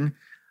rebuilding.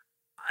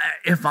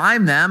 If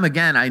I'm them,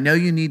 again, I know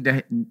you need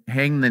to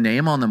hang the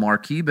name on the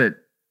marquee, but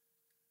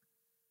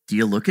do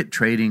you look at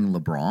trading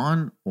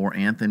LeBron or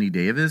Anthony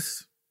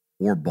Davis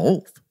or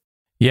both?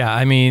 Yeah,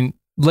 I mean,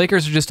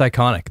 Lakers are just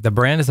iconic. The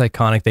brand is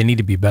iconic. They need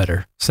to be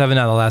better. 7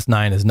 out of the last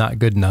 9 is not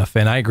good enough.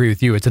 And I agree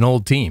with you. It's an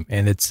old team,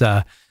 and it's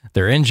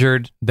they're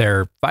injured.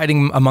 They're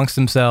fighting amongst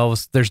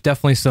themselves. There's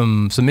definitely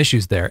some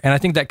issues there. And I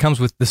think that comes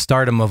with the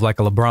stardom of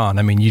like a LeBron.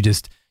 I mean,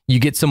 you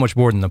get so much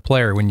more than the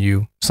player when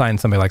you sign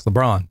somebody like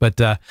LeBron.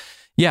 But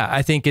yeah,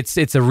 I think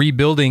it's a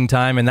rebuilding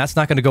time, and that's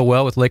not going to go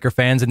well with Laker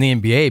fans in the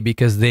NBA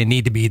because they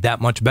need to be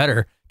that much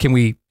better. Can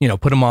we,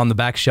 put them on the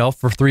back shelf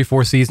for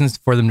 3-4 seasons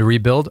for them to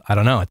rebuild? I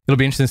don't know. It'll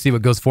be interesting to see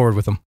what goes forward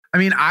with them. I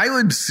mean, I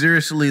would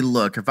seriously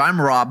look, if I'm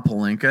Rob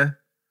Pelinka,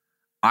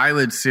 I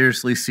would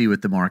seriously see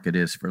what the market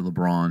is for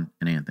LeBron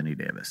and Anthony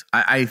Davis.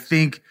 I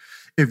think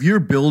if you're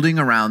building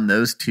around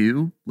those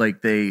two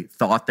like they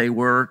thought they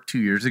were 2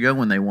 years ago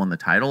when they won the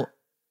title,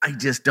 I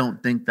just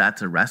don't think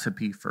that's a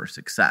recipe for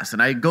success.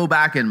 And I go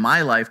back in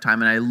my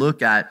lifetime and I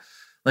look at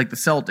like the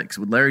Celtics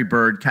with Larry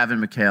Bird,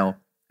 Kevin McHale,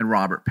 and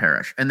Robert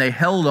Parrish. And they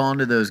held on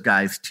to those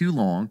guys too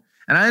long.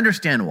 And I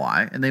understand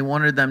why. And they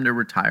wanted them to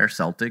retire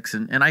Celtics.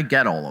 And I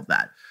get all of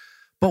that.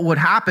 But what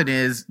happened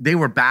is they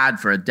were bad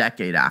for a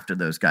decade after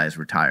those guys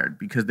retired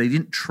because they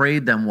didn't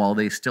trade them while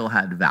they still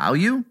had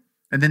value.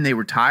 And then they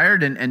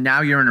retired. And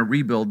now you're in a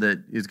rebuild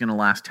that is going to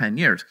last 10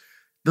 years.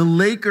 The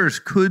Lakers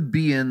could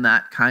be in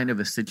that kind of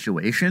a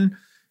situation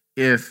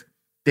if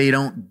they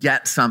don't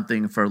get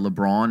something for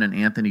LeBron and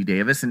Anthony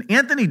Davis. And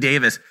Anthony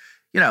Davis,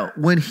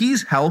 when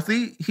he's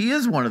healthy, he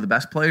is one of the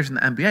best players in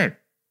the NBA.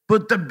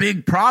 But the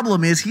big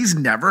problem is he's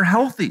never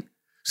healthy.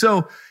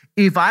 So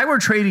if I were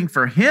trading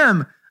for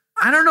him,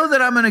 I don't know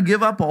that I'm going to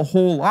give up a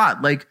whole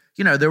lot. Like,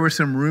 there were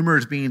some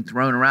rumors being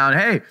thrown around.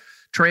 Hey,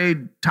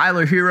 trade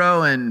Tyler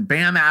Hero and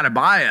Bam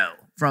Adebayo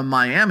from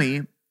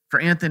Miami for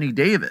Anthony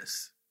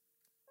Davis.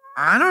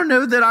 I don't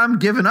know that I'm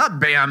giving up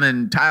Bam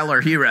and Tyler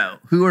Hero,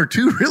 who are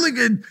 2 really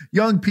good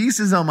young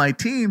pieces on my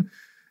team.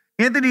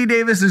 Anthony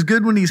Davis is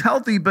good when he's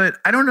healthy, but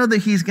I don't know that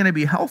he's going to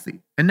be healthy.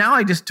 And now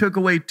I just took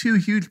away 2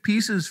 huge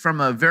pieces from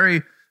a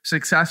very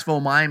successful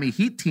Miami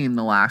Heat team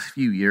the last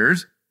few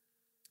years.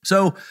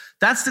 So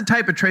that's the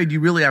type of trade you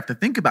really have to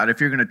think about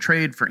if you're going to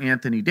trade for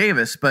Anthony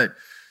Davis. But,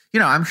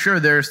 I'm sure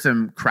there's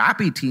some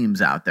crappy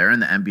teams out there in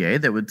the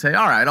NBA that would say,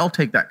 all right, I'll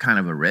take that kind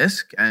of a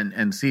risk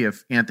and see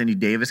if Anthony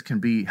Davis can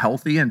be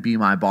healthy and be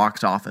my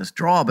box office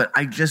draw. But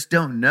I just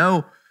don't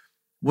know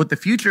what the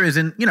future is.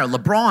 And,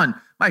 LeBron,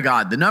 my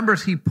God, the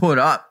numbers he put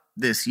up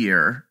this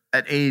year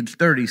at age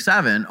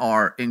 37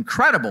 are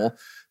incredible.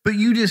 But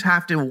you just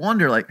have to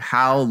wonder, like,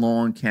 how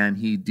long can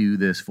he do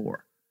this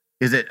for?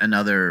 Is it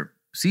another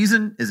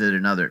season? Is it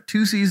another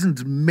 2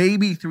 seasons,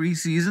 maybe 3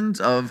 seasons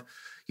of,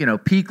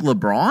 peak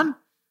LeBron?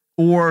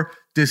 Or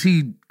does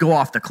he go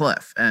off the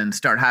cliff and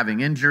start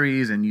having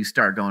injuries and you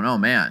start going, oh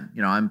man,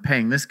 I'm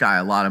paying this guy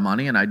a lot of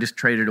money and I just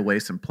traded away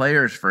some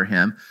players for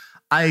him.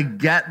 I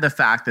get the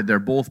fact that they're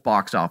both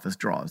box office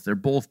draws. They're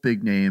both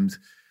big names.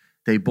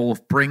 They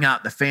both bring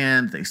out the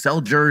fans. They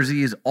sell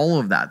jerseys, all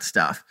of that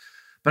stuff.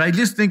 But I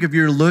just think if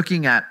you're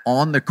looking at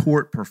on the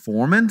court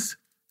performance,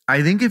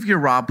 I think if you're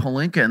Rob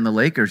Pelinka and the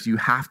Lakers, you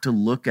have to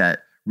look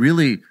at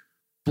really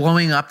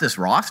blowing up this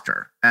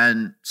roster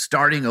and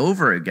starting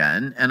over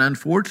again. And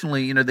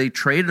unfortunately, they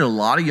traded a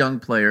lot of young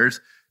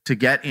players to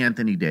get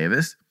Anthony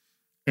Davis.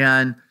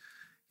 And,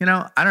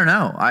 I don't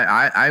know.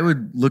 I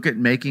would look at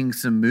making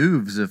some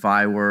moves if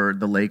I were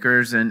the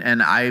Lakers.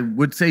 And I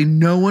would say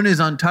no one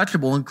is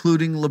untouchable,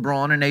 including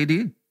LeBron and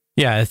AD.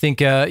 Yeah, I think,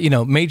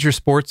 major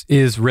sports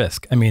is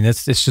risk. I mean,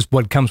 it's just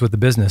what comes with the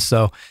business.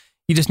 So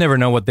you just never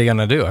know what they're going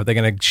to do. Are they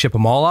going to ship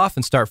them all off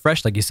and start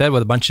fresh, like you said,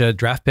 with a bunch of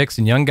draft picks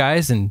and young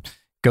guys and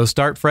go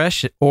start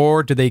fresh?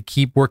 Or do they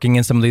keep working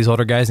in some of these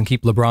older guys and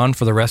keep LeBron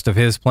for the rest of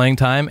his playing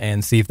time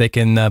and see if they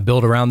can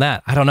build around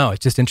that? I don't know.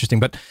 It's just interesting.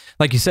 But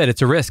like you said,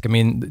 it's a risk. I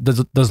mean,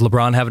 does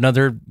LeBron have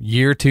another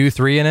year, 2,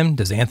 3 in him?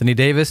 Does Anthony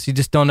Davis? You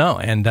just don't know.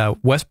 And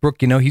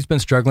Westbrook, he's been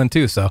struggling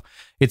too. So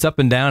it's up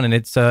and down, and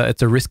it's a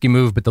risky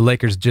move, but the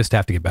Lakers just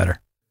have to get better.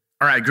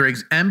 All right,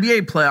 Griggs,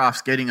 NBA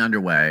playoffs getting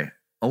underway.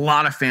 A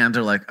lot of fans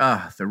are like,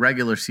 the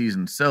regular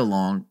season's so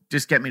long.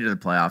 Just get me to the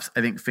playoffs.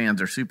 I think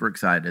fans are super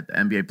excited. The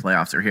NBA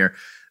playoffs are here.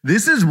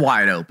 This is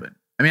wide open.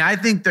 I mean, I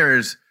think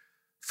there's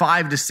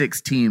 5 to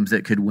 6 teams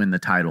that could win the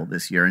title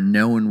this year, and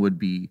no one would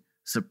be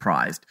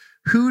surprised.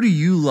 Who do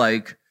you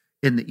like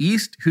in the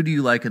East? Who do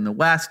you like in the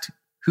West?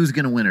 Who's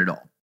going to win it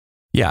all?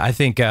 Yeah, I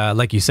think,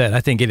 like you said, I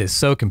think it is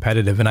so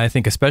competitive. And I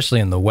think especially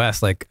in the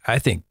West, I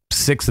think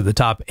 6 of the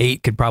top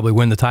 8 could probably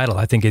win the title.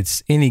 I think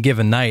it's any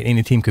given night,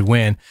 any team could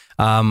win.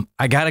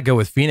 I got to go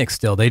with Phoenix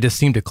still. They just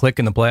seem to click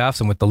in the playoffs.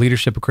 And with the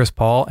leadership of Chris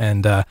Paul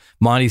and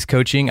Monty's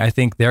coaching, I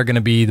think they're going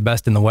to be the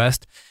best in the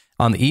West.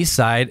 On the East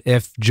side,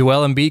 if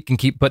Joel Embiid can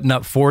keep putting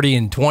up 40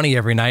 and 20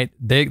 every night,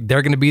 they're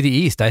going to be the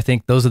East. I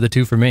think those are the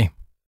 2 for me.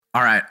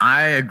 All right.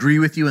 I agree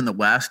with you in the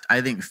West.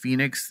 I think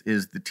Phoenix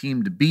is the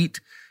team to beat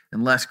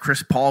unless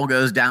Chris Paul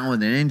goes down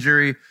with an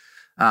injury.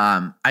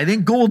 I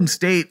think Golden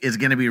State is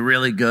going to be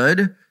really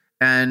good.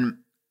 And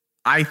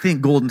I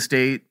think Golden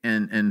State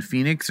and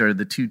Phoenix are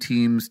the 2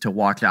 teams to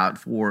watch out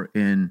for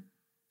in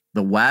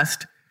the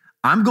West.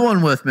 I'm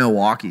going with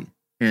Milwaukee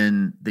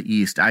in the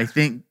East. I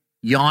think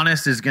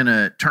Giannis is going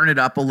to turn it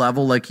up a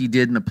level like he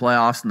did in the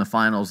playoffs and the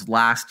finals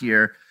last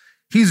year.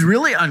 He's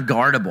really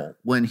unguardable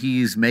when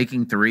he's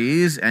making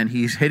threes and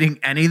he's hitting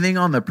anything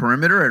on the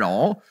perimeter at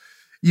all.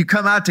 You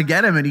come out to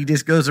get him and he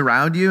just goes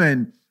around you.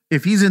 And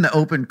if he's in the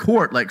open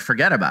court,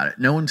 forget about it.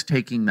 No one's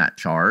taking that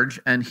charge.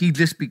 And he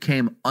just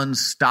became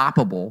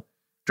unstoppable,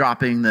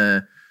 dropping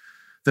the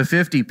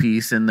 50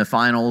 piece in the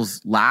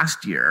finals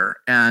last year.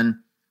 And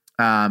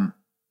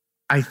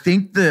I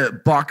think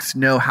the Bucks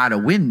know how to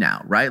win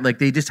now, right?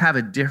 They just have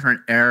a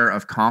different air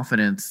of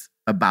confidence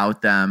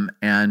about them.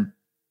 And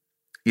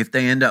if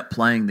they end up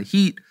playing the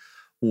Heat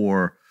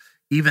or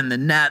even the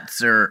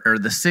Nets or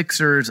the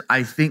Sixers,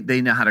 I think they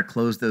know how to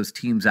close those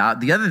teams out.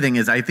 The other thing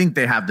is I think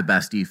they have the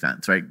best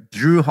defense, right?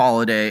 Drew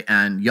Holiday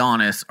and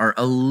Giannis are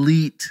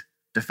elite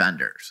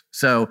defenders.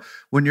 So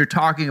when you're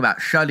talking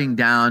about shutting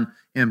down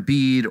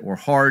Embiid or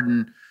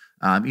Harden,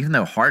 even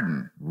though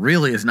Harden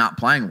really is not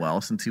playing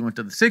well since he went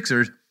to the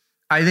Sixers,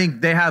 I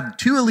think they have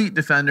 2 elite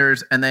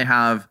defenders and they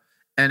have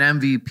an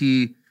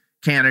MVP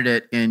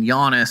candidate in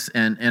Giannis,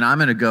 and I'm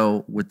going to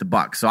go with the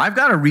Bucks. So I've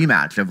got a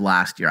rematch of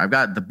last year. I've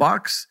got the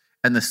Bucks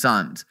and the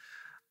Suns.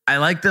 I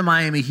like the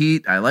Miami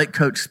Heat. I like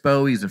Coach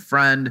Spo. He's a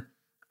friend.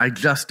 I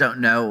just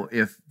don't know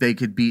if they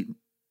could beat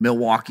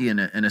Milwaukee in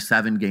a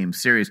 7-game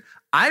series.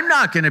 I'm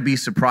not going to be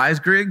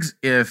surprised, Griggs,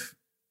 if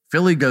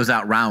Philly goes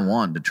out round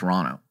 1 to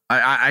Toronto.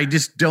 I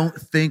just don't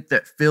think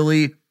that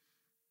Philly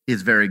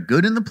is very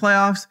good in the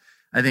playoffs.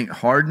 I think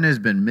Harden has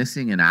been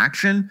missing in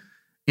action.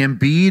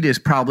 Embiid is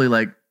probably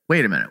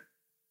wait a minute.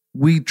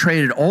 We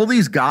traded all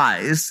these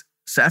guys,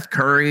 Seth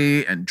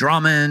Curry and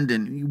Drummond,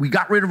 and we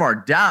got rid of our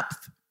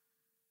depth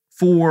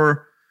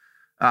for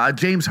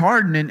James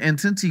Harden.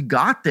 And since he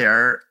got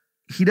there,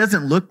 he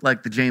doesn't look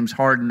like the James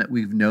Harden that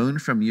we've known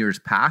from years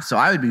past. So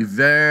I would be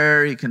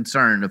very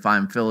concerned if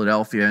I'm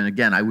Philadelphia. And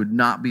again, I would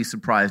not be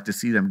surprised to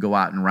see them go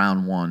out in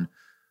round 1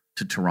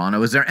 to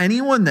Toronto. Is there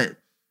anyone that,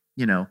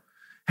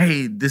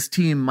 hey, this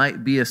team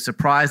might be a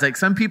surprise?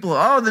 Some people,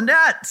 the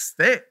Nets,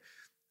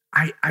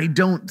 I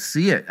don't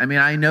see it. I mean,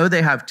 I know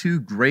they have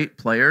 2 great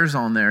players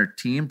on their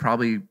team,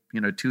 probably,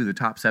 2 of the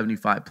top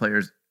 75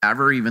 players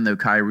ever, even though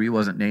Kyrie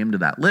wasn't named to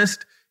that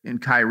list, in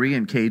Kyrie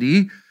and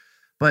KD.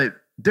 But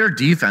their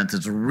defense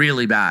is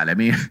really bad. I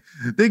mean,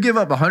 they give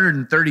up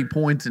 130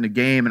 points in a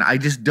game, and I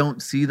just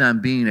don't see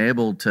them being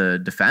able to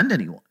defend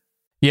anyone.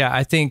 Yeah,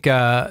 I think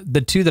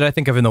the 2 that I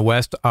think of in the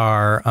West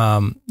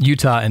are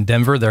Utah and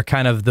Denver. They're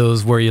kind of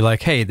those where you're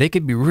like, hey, they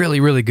could be really,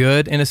 really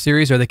good in a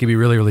series, or they could be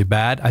really, really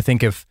bad. I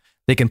think if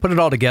they can put it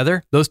all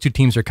together. Those two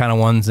teams are kind of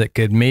ones that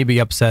could maybe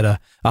upset a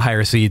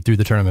higher seed through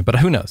the tournament, but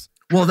who knows?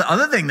 Well, the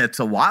other thing that's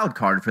a wild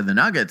card for the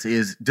Nuggets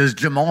is, does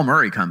Jamal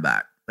Murray come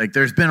back? Like,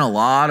 there's been a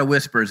lot of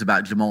whispers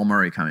about Jamal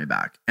Murray coming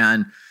back.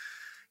 And,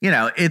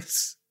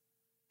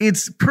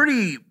 it's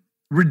pretty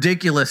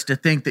ridiculous to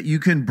think that you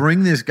can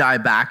bring this guy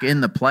back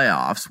in the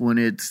playoffs when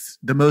it's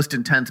the most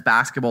intense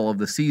basketball of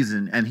the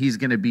season and he's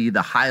going to be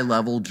the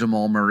high-level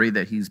Jamal Murray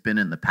that he's been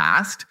in the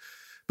past.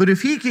 But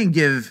if he can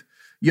give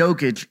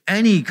Jokic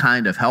any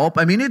kind of help,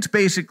 I mean, it's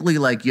basically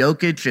like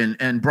Jokic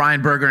and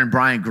Brian Berger and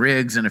Brian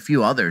Griggs and a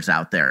few others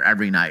out there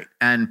every night.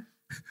 And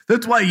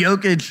that's why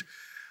Jokic,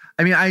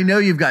 I mean, I know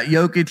you've got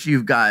Jokic,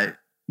 you've got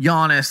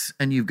Giannis,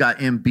 and you've got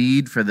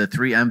Embiid for the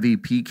 3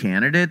 MVP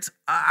candidates.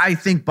 I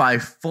think by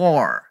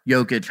far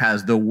Jokic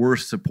has the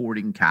worst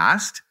supporting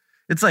cast.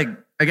 It's like,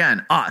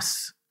 again,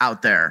 us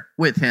out there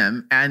with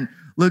him. And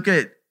look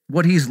at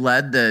what he's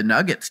led the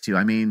Nuggets to.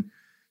 I mean,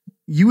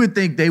 you would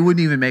think they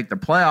wouldn't even make the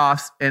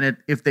playoffs. And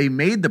if they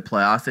made the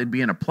playoffs, they'd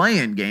be in a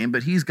play-in game.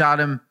 But he's got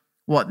him,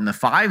 in the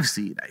 5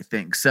 seed, I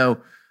think.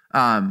 So,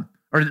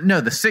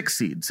 the 6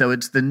 seed. So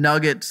it's the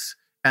Nuggets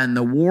and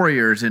the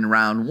Warriors in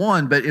round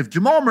 1. But if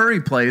Jamal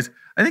Murray plays,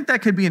 I think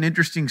that could be an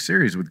interesting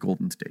series with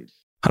Golden State.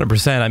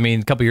 100%. I mean,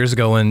 a couple years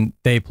ago when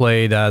they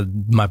played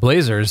my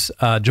Blazers,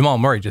 Jamal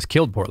Murray just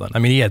killed Portland. I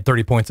mean, he had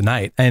 30 points a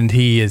night, and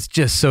he is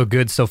just so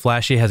good, so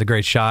flashy, has a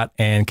great shot,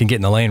 and can get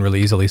in the lane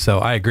really easily. So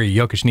I agree.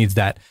 Jokic needs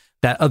that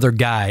other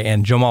guy,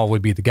 and Jamal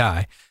would be the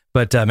guy.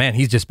 But, man,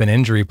 he's just been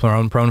injury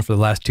prone for the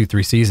last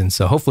 2-3 seasons.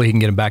 So hopefully he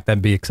can get him back.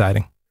 That'd be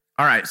exciting.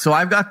 All right, so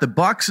I've got the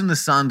Bucks and the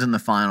Suns in the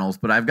finals,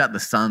 but I've got the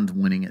Suns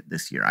winning it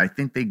this year. I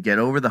think they get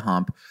over the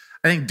hump.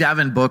 I think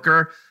Devin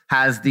Booker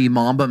has the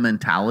Mamba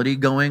mentality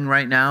going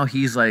right now.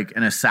 He's like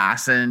an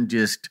assassin.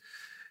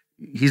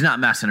 He's not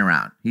messing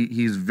around.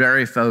 He's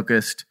very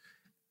focused,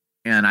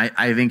 and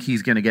I think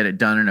he's going to get it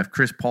done. And if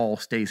Chris Paul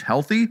stays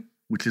healthy,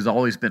 which has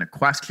always been a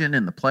question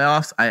in the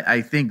playoffs,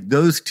 I think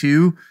those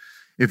two,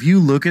 if you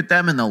look at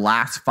them in the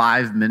last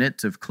 5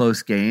 minutes of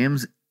close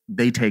games,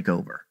 they take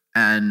over.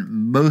 And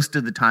most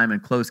of the time in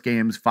close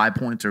games, 5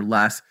 points or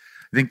less,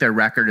 I think their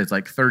record is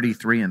like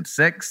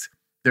 33-6.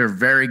 They're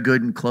very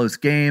good in close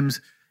games.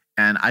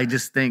 And I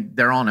just think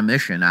they're on a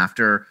mission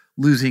after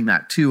losing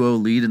that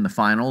 2-0 lead in the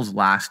finals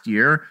last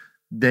year.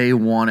 They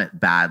want it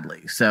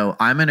badly. So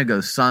I'm going to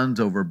go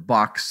Suns over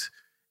Bucks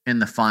in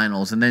the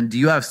finals. And then do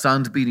you have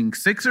Suns beating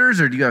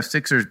Sixers or do you have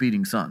Sixers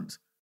beating Suns?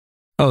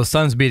 Oh,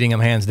 Suns beating them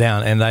hands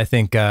down, and I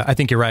think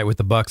you're right with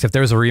the Bucks. If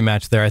there's a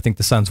rematch there, I think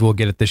the Suns will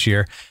get it this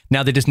year.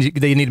 Now they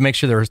need to make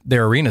sure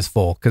their arena's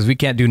full because we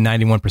can't do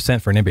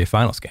 91% for an NBA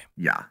Finals game.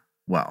 Yeah,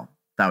 well,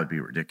 that would be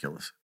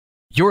ridiculous.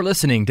 You're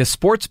listening to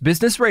Sports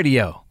Business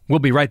Radio. We'll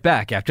be right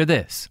back after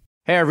this.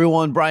 Hey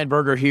everyone, Brian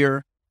Berger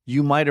here.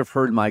 You might have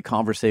heard my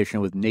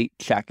conversation with Nate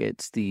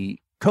Checketts, the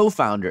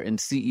co-founder and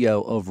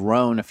CEO of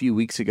Rhone, a few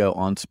weeks ago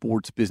on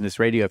Sports Business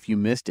Radio. If you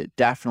missed it,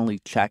 definitely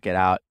check it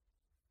out.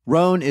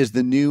 Rhone is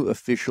the new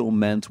official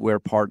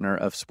menswear partner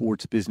of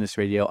Sports Business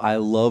Radio. I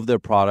love their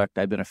product.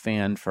 I've been a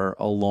fan for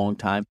a long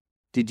time.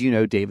 Did you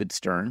know David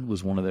Stern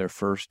was one of their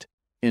first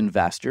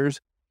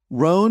investors?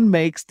 Rhone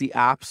makes the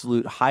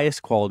absolute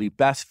highest quality,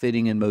 best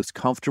fitting, and most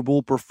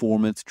comfortable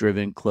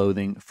performance-driven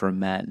clothing for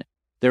men.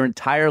 Their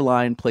entire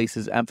line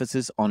places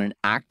emphasis on an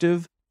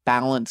active,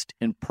 balanced,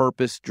 and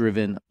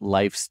purpose-driven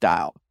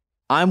lifestyle.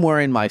 I'm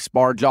wearing my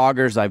Spar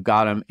joggers. I've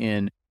got them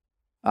in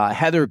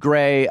heather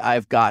gray.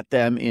 I've got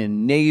them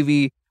in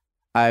navy.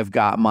 I've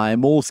got my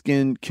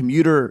moleskin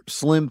commuter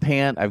slim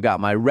pant. I've got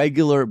my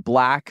regular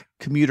black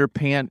commuter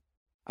pant.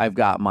 I've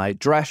got my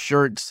dress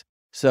shirts.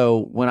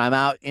 So when I'm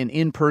out in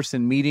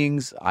in-person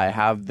meetings, I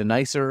have the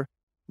nicer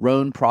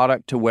Rhone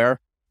product to wear.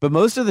 But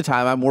most of the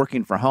time I'm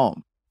working from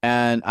home,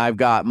 and I've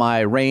got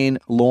my Rain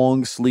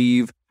long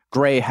sleeve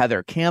gray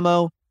heather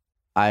camo.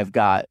 I've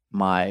got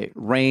my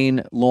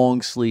Rain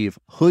long sleeve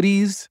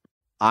hoodies.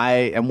 I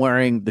am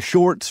wearing the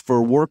shorts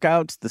for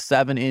workouts, the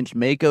 7-inch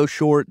Mako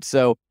short.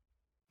 So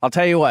I'll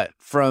tell you what,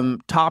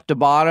 from top to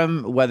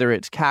bottom, whether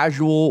it's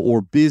casual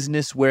or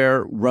business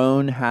wear,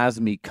 Rhone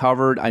has me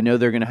covered. I know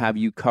they're going to have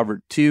you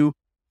covered too.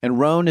 And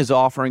Rhone is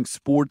offering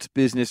Sports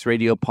Business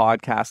Radio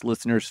podcast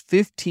listeners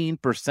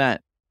 15%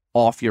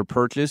 off your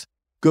purchase.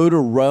 Go to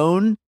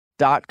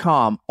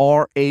Rhone.com,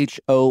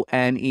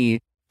 RHONE.com,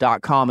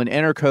 and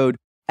enter code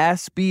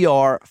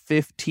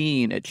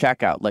SBR15 at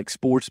checkout, like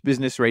Sports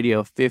Business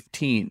Radio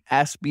 15,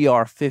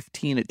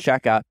 SBR15 at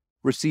checkout.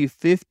 Receive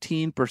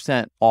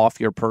 15%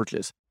 off your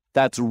purchase.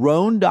 That's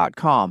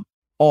Rhone.com,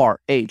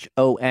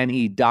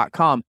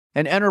 RHONE.com,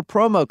 and enter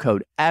promo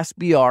code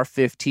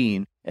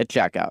SBR15 at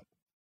checkout.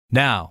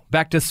 Now,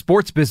 back to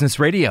Sports Business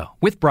Radio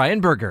with Brian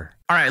Berger.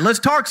 All right, let's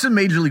talk some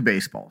Major League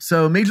Baseball.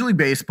 So Major League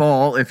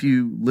Baseball, if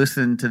you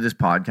listen to this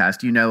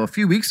podcast, you know a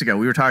few weeks ago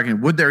we were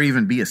talking, would there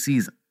even be a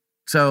season?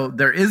 So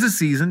there is a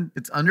season.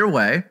 It's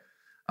underway.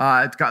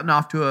 It's gotten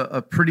off to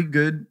a pretty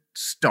good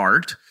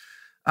start.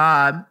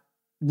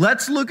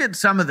 Let's look at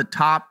some of the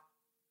top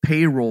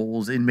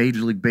payrolls in Major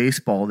League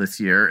Baseball this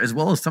year, as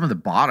well as some of the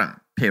bottom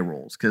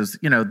payrolls, because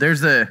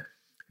there's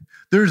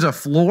there's a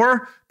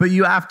floor, but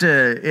you have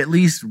to at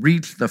least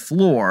reach the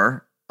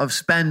floor of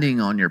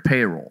spending on your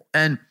payroll.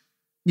 And,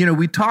 you know,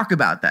 we talk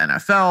about the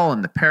NFL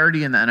and the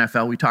parity in the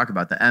NFL. We talk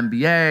about the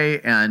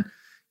NBA and,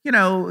 you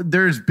know,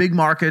 there's big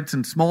markets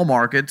and small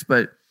markets,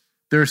 but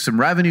there's some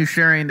revenue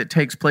sharing that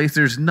takes place.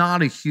 There's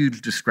not a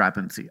huge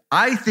discrepancy.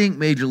 I think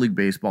Major League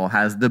Baseball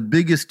has the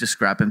biggest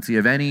discrepancy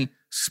of any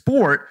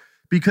sport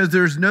because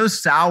there's no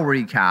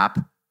salary cap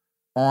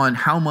on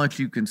how much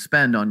you can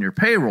spend on your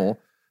payroll.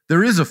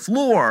 There is a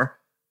floor,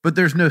 but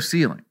there's no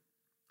ceiling.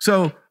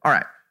 So, all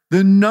right,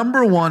 the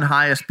number one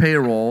highest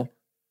payroll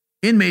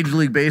in Major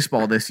League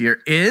Baseball this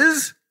year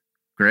is,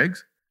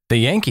 Griggs? The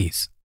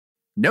Yankees.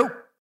 Nope.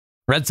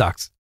 Red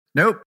Sox.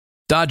 Nope.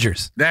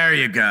 Dodgers. There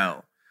you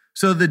go.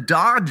 So the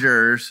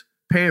Dodgers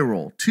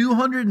payroll,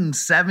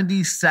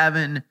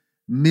 $277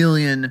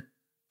 million.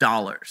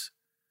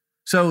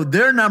 So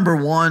they're number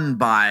one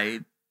by,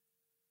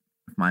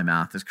 if my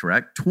math is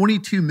correct,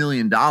 $22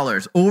 million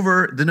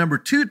over the number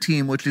two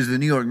team, which is the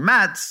New York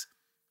Mets,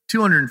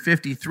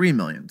 $253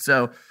 million.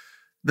 So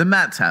the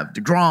Mets have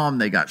DeGrom,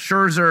 they got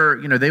Scherzer.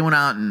 You know, they went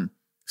out and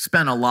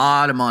spent a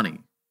lot of money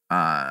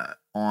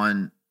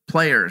on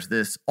players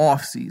this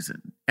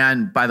offseason.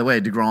 And by the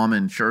way, DeGrom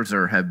and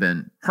Scherzer have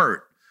been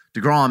hurt.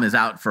 DeGrom is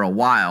out for a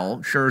while.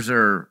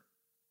 Scherzer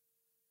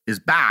is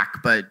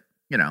back, but,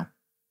 you know,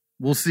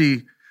 we'll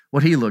see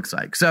what he looks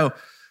like. So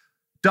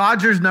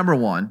Dodgers number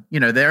one, you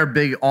know, their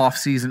big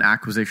offseason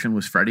acquisition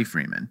was Freddie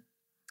Freeman.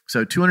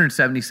 So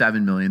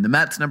 $277 million. The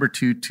Mets number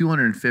two,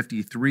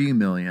 $253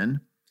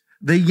 million.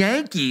 The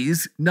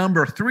Yankees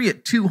number three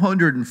at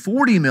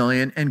 $240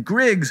 million. And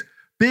Griggs,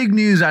 big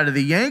news out of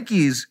the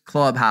Yankees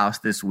clubhouse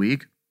this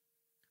week.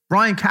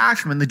 Brian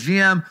Cashman, the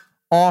GM,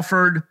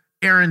 offered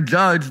Aaron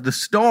Judge, the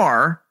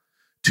star,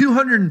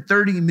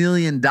 $230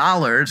 million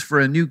for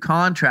a new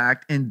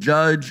contract, and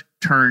Judge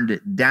turned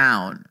it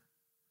down.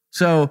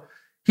 So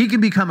he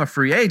can become a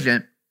free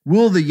agent.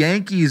 Will the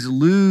Yankees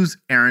lose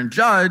Aaron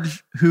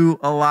Judge, who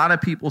a lot of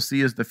people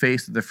see as the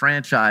face of the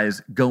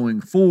franchise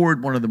going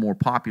forward, one of the more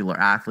popular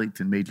athletes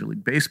in Major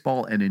League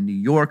Baseball and in New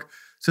York?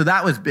 So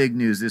that was big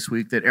news this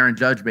week that Aaron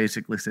Judge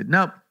basically said,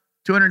 nope,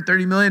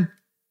 $230 million,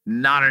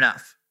 not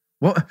enough.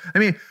 Well, I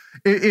mean,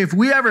 if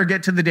we ever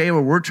get to the day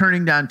where we're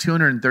turning down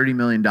 $230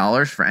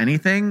 million for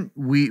anything,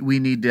 we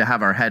need to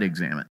have our head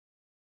examined.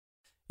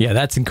 Yeah,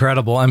 that's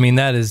incredible. I mean,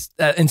 that is,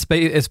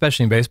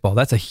 especially in baseball,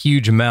 that's a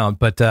huge amount.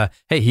 But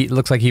hey, he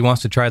looks like he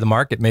wants to try the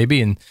market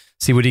maybe and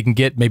see what he can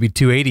get. Maybe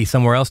 280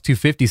 somewhere else,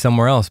 250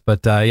 somewhere else.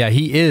 But yeah,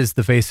 he is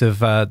the face of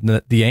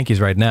the Yankees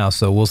right now.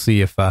 So we'll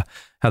see if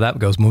how that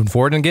goes moving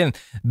forward. And again,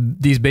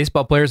 these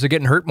baseball players are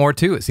getting hurt more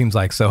too, it seems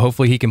like. So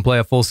hopefully he can play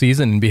a full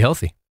season and be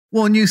healthy.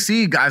 Well, and you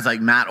see guys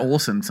like Matt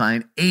Olson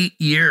sign 8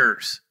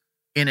 years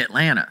in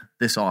Atlanta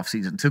this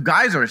offseason. So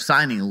guys are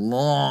signing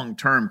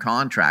long-term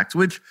contracts,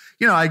 which,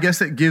 you know, I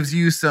guess it gives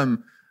you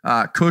some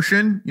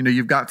cushion. You know,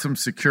 you've got some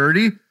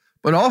security,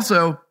 but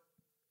also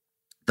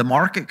the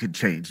market could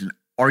change. And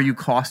are you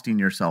costing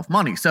yourself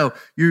money? So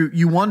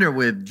you wonder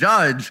with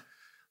Judge,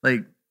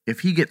 like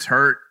if he gets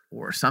hurt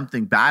or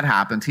something bad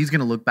happens, he's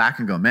going to look back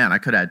and go, man, I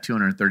could have had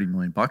 $230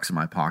 million in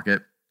my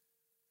pocket.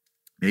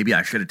 Maybe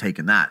I should have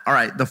taken that. All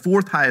right, the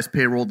fourth highest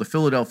payroll, the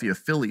Philadelphia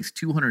Phillies,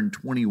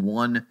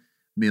 $221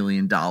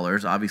 million.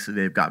 Obviously,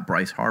 they've got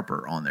Bryce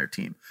Harper on their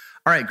team.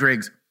 All right,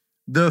 Griggs,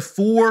 the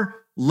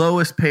four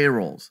lowest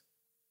payrolls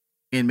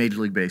in Major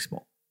League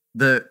Baseball.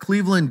 The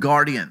Cleveland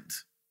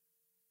Guardians,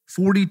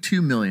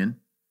 $42 million.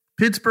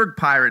 Pittsburgh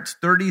Pirates,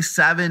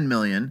 $37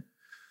 million.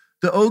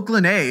 The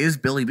Oakland A's,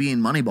 Billy Bean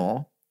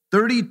Moneyball,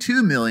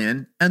 $32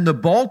 million. And the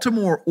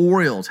Baltimore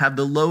Orioles have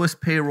the lowest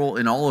payroll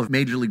in all of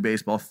Major League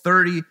Baseball,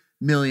 $30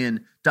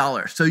 million.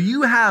 So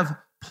you have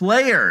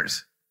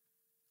players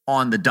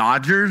on the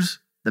Dodgers,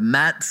 the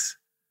Mets,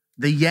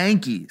 the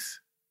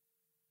Yankees,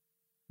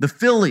 the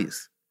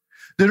Phillies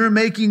that are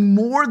making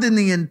more than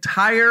the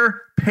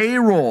entire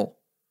payroll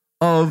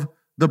of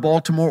the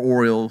Baltimore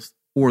Orioles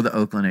or the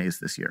Oakland A's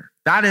this year.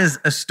 That is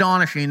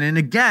astonishing. And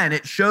again,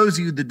 it shows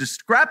you the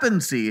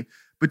discrepancy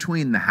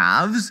between the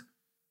haves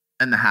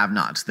and the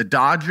have-nots, the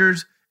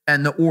Dodgers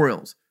and the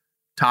Orioles.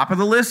 Top of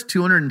the list,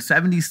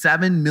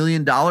 $277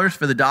 million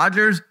for the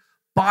Dodgers.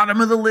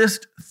 Bottom of the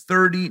list,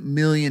 $30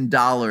 million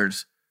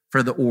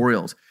for the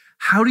Orioles.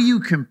 How do you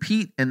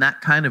compete in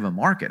that kind of a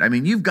market? I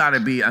mean, you've got to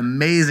be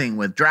amazing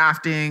with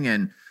drafting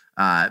and,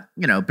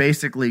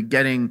 basically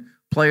getting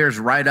players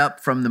right up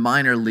from the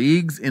minor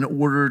leagues in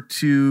order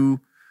to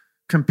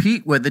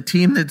compete with a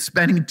team that's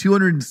spending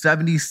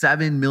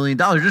 $277 million.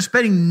 You're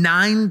spending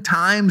 9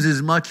 times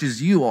as much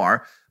as you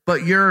are,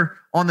 but you're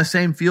on the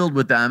same field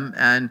with them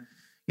and,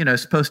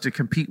 supposed to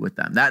compete with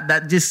them.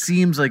 That just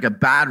seems like a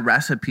bad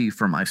recipe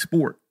for my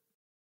sport.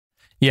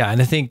 Yeah,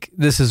 and I think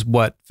this is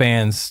what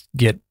fans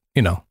get,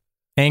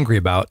 angry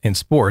about in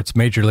sports,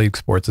 Major League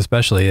sports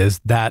especially, is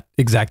that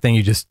exact thing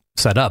you just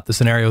set up. The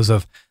scenarios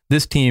of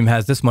this team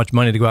has this much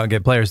money to go out and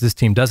get players. This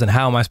team doesn't.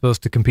 How am I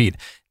supposed to compete?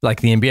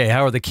 Like the NBA,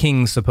 how are the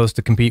Kings supposed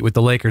to compete with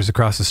the Lakers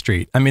across the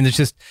street? I mean,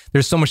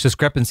 there's so much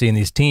discrepancy in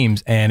these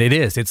teams, and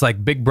it's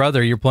like Big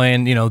Brother. You're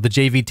playing, the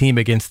JV team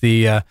against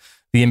the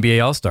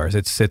NBA All-Stars.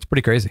 It's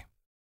pretty crazy.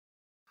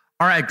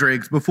 All right,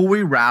 Griggs, before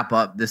we wrap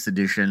up this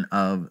edition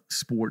of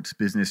Sports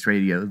Business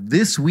Radio,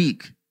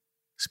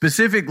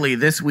 specifically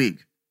this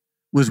week,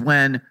 was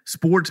when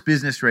Sports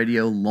Business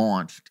Radio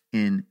launched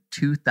in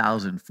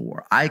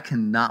 2004. I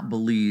cannot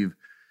believe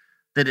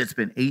that it's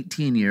been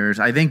 18 years.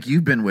 I think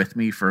you've been with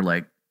me for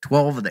like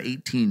 12 of the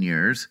 18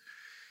 years.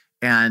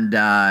 And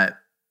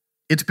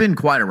it's been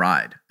quite a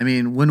ride. I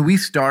mean, when we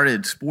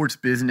started, sports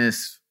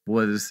business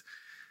was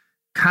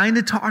kind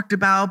of talked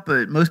about,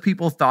 but most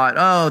people thought,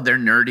 oh, they're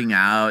nerding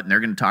out and they're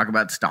going to talk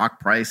about stock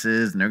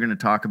prices and they're going to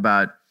talk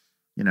about,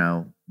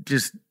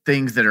 just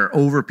things that are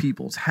over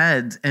people's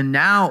heads. And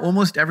now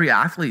almost every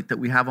athlete that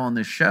we have on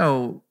this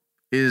show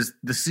is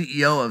the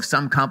CEO of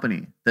some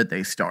company that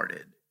they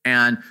started.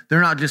 And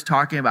they're not just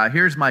talking about,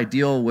 here's my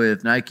deal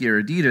with Nike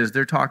or Adidas.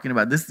 They're talking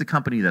about, this is the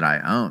company that I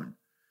own.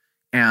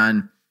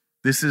 And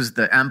this is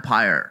the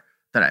empire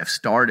that I've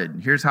started.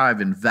 And here's how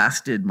I've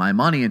invested my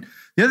money. And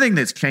the other thing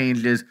that's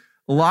changed is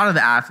a lot of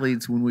the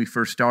athletes, when we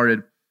first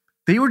started,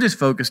 they were just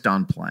focused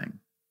on playing.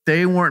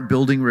 They weren't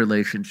building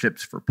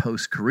relationships for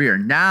post-career.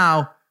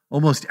 Now,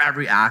 almost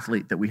every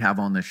athlete that we have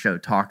on this show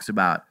talks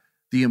about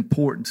the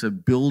importance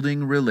of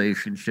building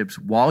relationships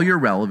while you're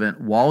relevant,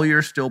 while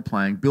you're still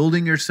playing,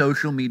 building your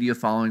social media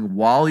following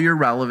while you're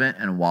relevant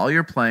and while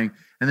you're playing,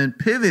 and then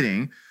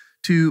pivoting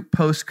to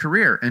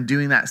post-career and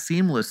doing that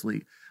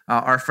seamlessly.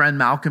 Our friend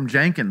Malcolm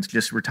Jenkins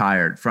just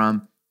retired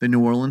from the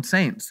New Orleans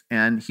Saints,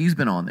 and he's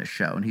been on this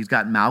show, and he's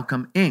got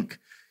Malcolm Inc.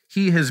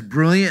 He has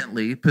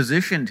brilliantly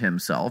positioned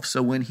himself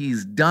so when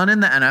he's done in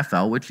the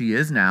NFL, which he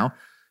is now,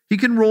 he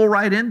can roll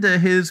right into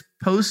his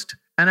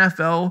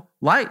post-NFL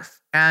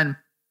life. And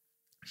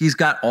he's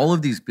got all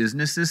of these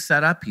businesses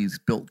set up. He's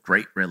built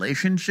great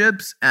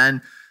relationships.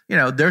 And,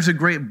 there's a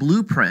great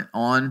blueprint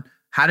on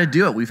how to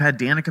do it. We've had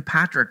Danica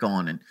Patrick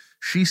on, and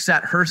she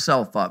set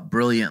herself up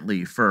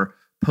brilliantly for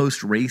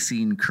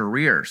post-racing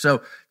career.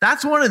 So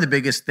that's one of the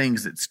biggest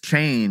things that's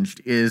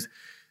changed is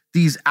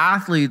these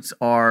athletes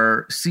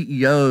are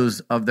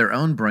CEOs of their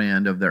own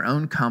brand, of their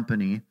own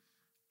company.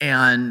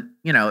 And,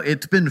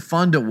 it's been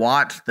fun to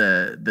watch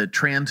the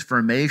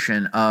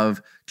transformation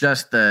of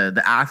just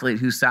the athlete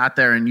who sat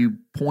there and you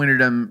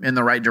pointed them in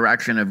the right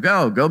direction of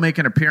go make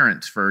an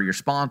appearance for your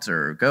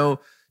sponsor,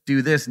 go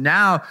do this.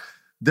 Now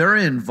they're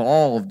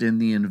involved in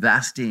the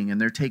investing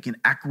and they're taking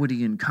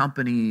equity in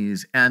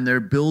companies and they're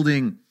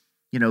building,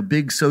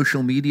 big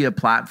social media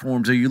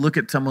platforms. Or you look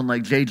at someone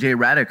like JJ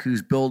Redick,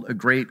 who's built a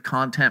great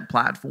content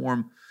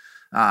platform,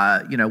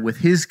 with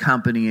his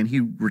company, and he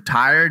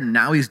retired and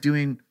now he's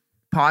doing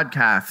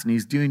podcasts and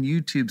he's doing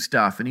YouTube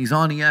stuff and he's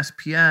on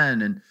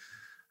ESPN. And,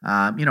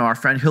 our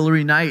friend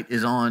Hillary Knight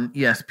is on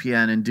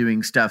ESPN and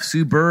doing stuff.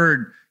 Sue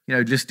Bird,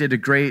 just did a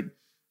great,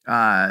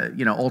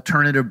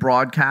 alternative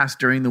broadcast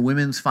during the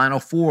women's Final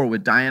Four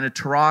with Diana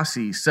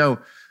Taurasi. So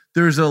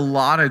there's a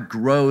lot of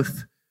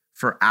growth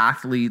for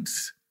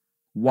athletes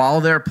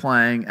while they're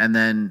playing, and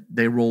then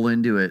they roll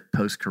into it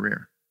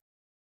post-career.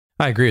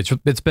 I agree.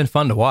 It's been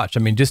fun to watch.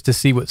 I mean, just to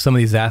see what some of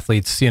these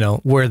athletes,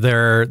 where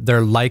their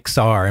likes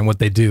are and what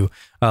they do.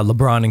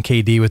 LeBron and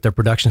KD with their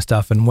production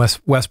stuff, and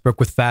Westbrook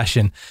with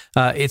fashion.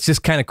 It's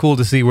just kind of cool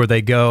to see where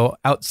they go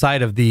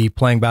outside of the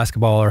playing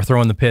basketball or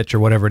throwing the pitch or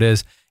whatever it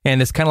is.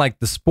 And it's kind of like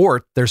the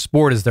sport. Their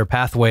sport is their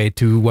pathway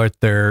to what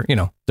their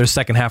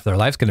second half of their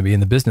life's going to be in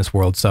the business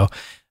world. So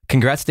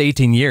congrats to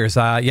 18 years.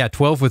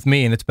 12 with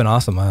me, and it's been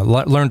awesome. I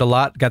learned a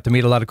lot, got to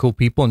meet a lot of cool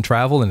people and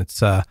travel, and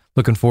it's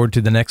looking forward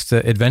to the next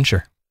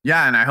adventure.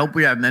 Yeah, and I hope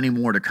we have many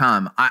more to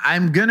come.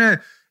 I'm going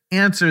to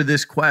answer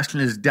this question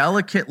as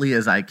delicately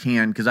as I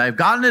can because I've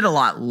gotten it a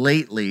lot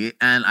lately,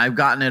 and I've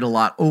gotten it a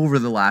lot over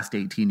the last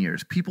 18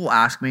 years. People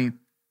ask me,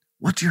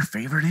 what's your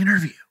favorite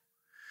interview?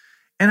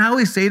 And I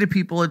always say to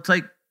people, it's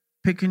like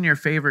picking your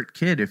favorite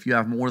kid if you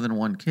have more than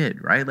one kid,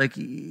 right? Like,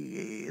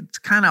 it's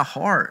kind of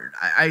hard.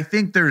 I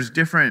think there's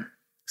different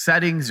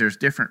settings, there's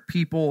different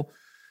people.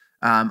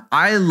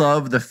 I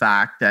love the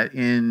fact that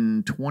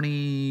in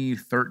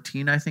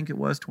 2013, I think it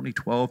was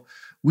 2012,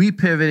 we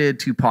pivoted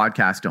to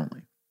podcast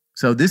only.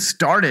 So this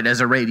started as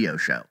a radio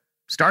show,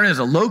 started as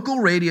a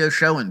local radio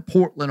show in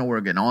Portland,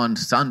 Oregon on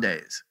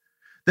Sundays.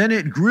 Then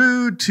it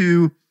grew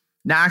to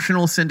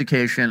national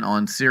syndication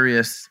on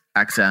Sirius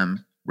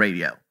XM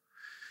radio.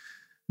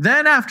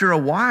 Then after a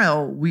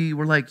while, we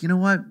were like, you know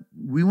what?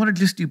 We want to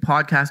just do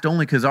podcast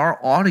only because our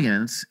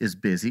audience is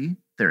busy.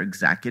 They're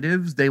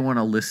executives. They want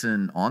to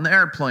listen on the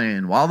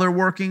airplane, while they're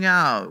working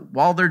out,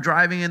 while they're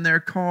driving in their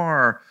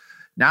car.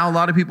 Now, a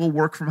lot of people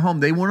work from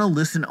home. They want to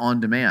listen on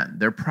demand.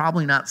 They're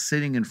probably not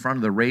sitting in front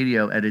of the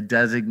radio at a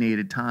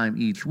designated time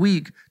each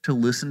week to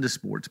listen to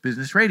Sports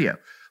Business Radio.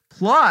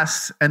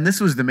 Plus, and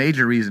this was the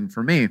major reason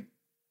for me,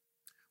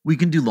 we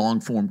can do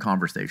long form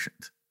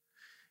conversations.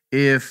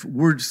 If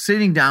we're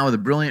sitting down with a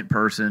brilliant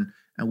person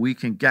and we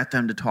can get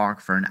them to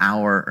talk for an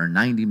hour or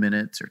 90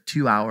 minutes or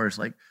 2 hours,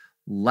 like,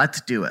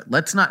 let's do it.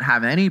 Let's not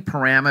have any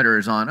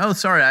parameters on, oh,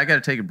 sorry, I got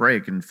to take a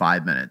break in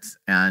 5 minutes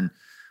and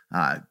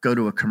go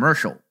to a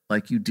commercial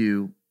like you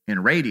do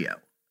in radio.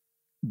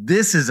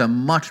 This is a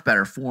much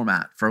better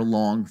format for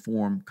long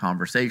form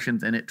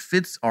conversations, and it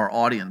fits our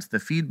audience. The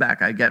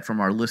feedback I get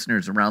from our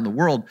listeners around the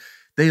world,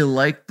 they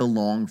like the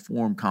long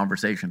form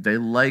conversations. They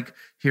like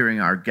hearing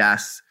our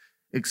guests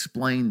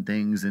explain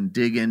things and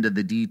dig into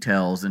the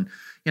details and,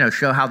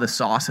 show how the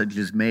sausage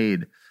is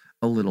made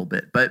a little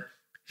bit. But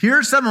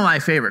here's some of my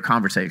favorite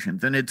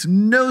conversations, and it's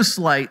no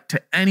slight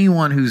to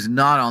anyone who's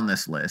not on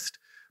this list,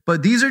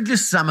 but these are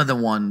just some of the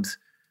ones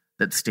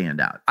that stand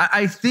out.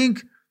 I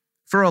think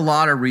for a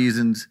lot of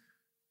reasons,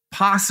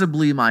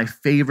 possibly my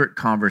favorite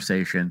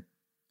conversation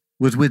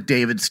was with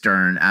David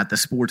Stern at the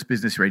Sports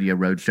Business Radio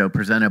Roadshow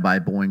presented by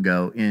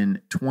Boingo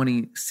in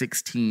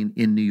 2016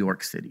 in New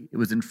York City. It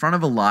was in front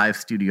of a live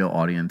studio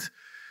audience.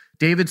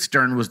 David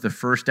Stern was the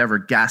first ever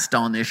guest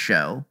on this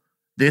show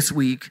this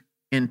week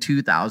in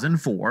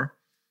 2004.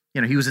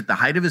 He was at the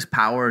height of his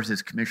powers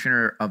as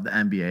commissioner of the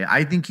NBA.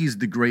 I think he's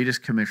the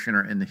greatest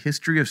commissioner in the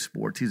history of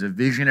sports. He's a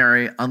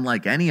visionary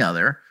unlike any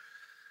other.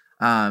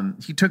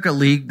 He took a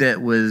league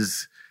that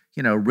was,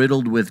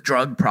 riddled with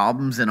drug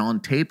problems and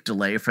on tape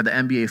delay for the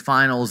NBA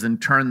finals and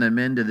turned them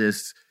into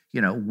this,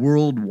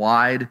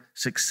 worldwide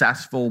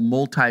successful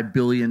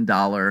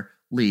multi-billion-dollar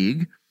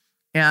league.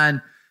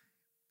 And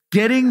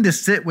getting to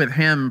sit with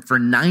him for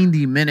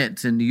 90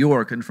 minutes in New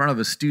York in front of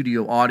a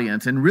studio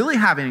audience and really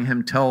having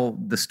him tell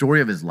the story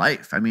of his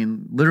life. I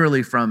mean,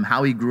 literally from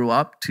how he grew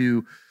up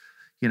to,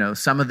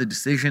 some of the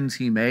decisions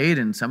he made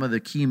and some of the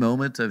key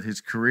moments of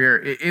his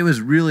career. It was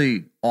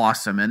really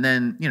awesome. And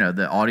then,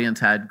 the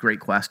audience had great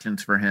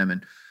questions for him.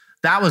 And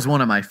that was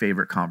one of my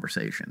favorite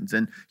conversations.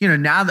 And,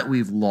 now that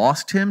we've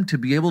lost him, to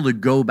be able to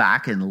go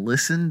back and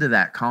listen to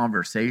that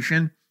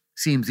conversation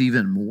seems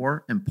even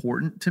more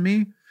important to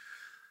me.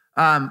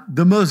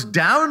 The most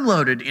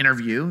downloaded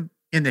interview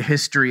in the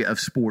history of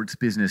Sports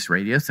Business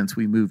Radio since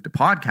we moved to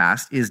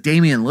podcast is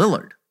Damian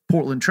Lillard,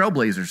 Portland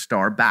Trailblazers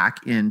star,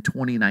 back in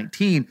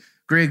 2019.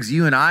 Griggs,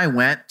 you and I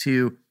went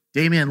to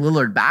Damian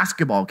Lillard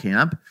basketball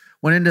camp,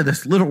 went into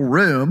this little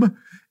room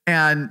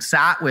and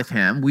sat with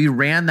him. We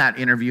ran that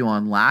interview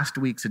on last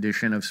week's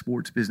edition of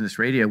Sports Business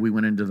Radio. We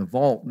went into the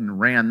vault and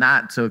ran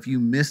that. So if you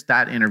missed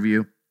that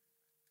interview,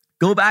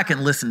 go back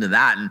and listen to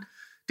that. And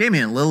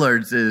Damian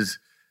Lillard's is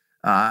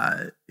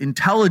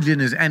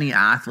intelligent as any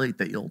athlete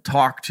that you'll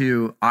talk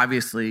to.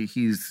 Obviously,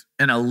 he's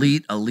an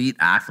elite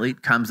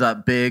athlete, comes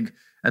up big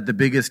at the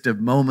biggest of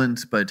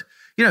moments, but,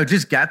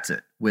 just gets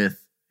it with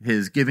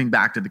his giving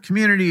back to the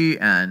community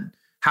and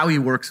how he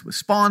works with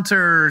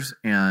sponsors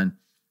and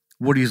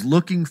what he's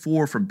looking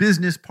for from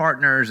business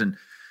partners. And,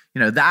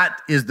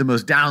 that is the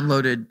most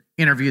downloaded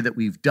interview that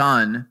we've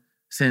done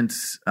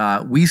since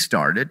we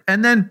started.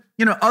 And then,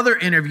 other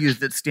interviews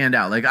that stand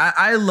out. Like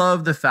I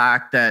love the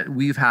fact that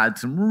we've had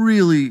some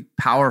really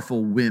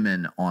powerful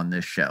women on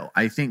this show.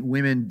 I think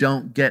women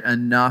don't get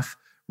enough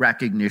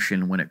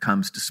recognition when it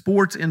comes to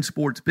sports and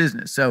sports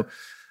business. So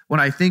when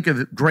I think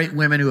of great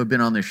women who have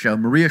been on this show,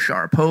 Maria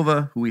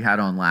Sharapova, who we had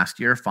on last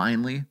year,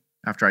 finally,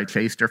 after I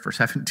chased her for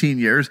 17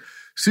 years,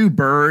 Sue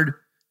Bird,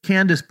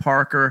 Candace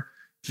Parker,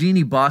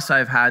 Jeannie Buss,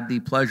 I've had the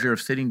pleasure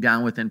of sitting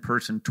down with in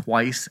person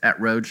twice at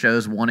road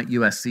shows, one at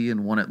USC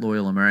and one at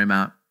Loyola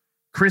Marymount.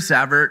 Chris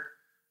Evert,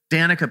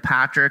 Danica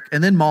Patrick,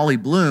 and then Molly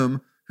Bloom,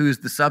 who's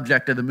the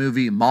subject of the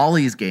movie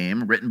Molly's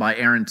Game, written by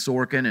Aaron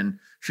Sorkin, and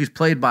she's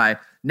played by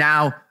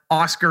now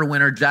Oscar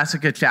winner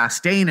Jessica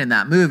Chastain in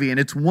that movie, and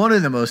it's one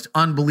of the most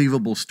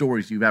unbelievable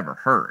stories you've ever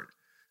heard.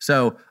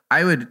 So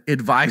I would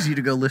advise you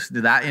to go listen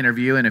to that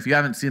interview, and if you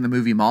haven't seen the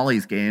movie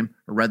Molly's Game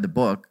or read the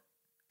book,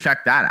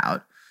 check that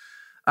out.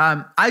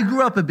 I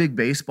grew up a big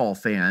baseball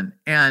fan,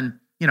 and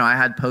I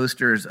had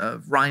posters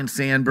of Ryne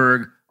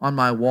Sandberg on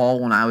my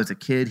wall when I was a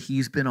kid.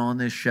 He's been on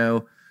this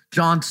show.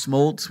 John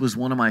Smoltz was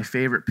one of my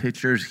favorite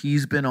pitchers.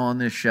 He's been on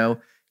this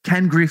show.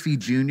 Ken Griffey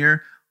Jr.,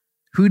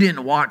 who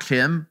didn't watch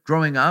him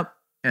growing up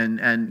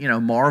and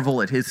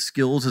marvel at his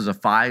skills as a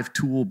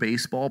 5-tool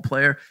baseball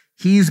player.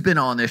 He's been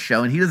on this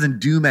show, and he doesn't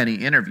do many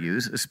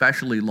interviews,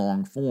 especially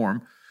long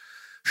form.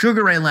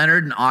 Sugar Ray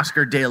Leonard and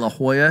Oscar De La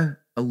Hoya,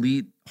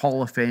 elite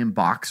Hall of Fame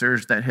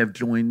boxers that have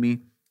joined me.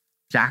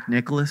 Jack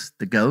Nicklaus,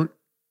 the GOAT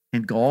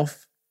in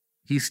golf.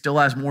 He still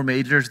has more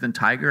majors than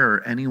Tiger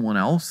or anyone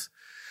else.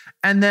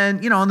 And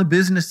then, on the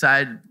business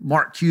side,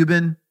 Mark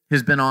Cuban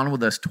has been on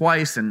with us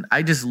twice, and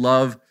I just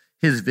love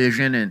his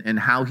vision and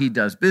how he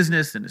does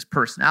business and his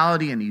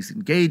personality, and he's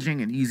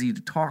engaging and easy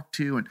to talk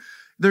to. And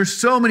there's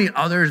so many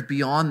others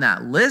beyond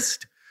that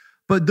list,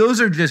 but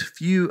those are just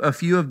a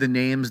few of the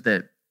names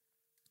that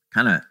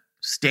kind of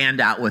stand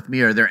out with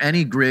me. Are there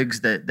any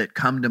Griggs that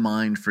come to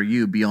mind for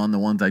you beyond the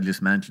ones I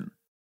just mentioned?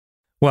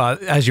 Well,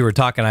 as you were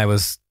talking, I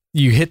was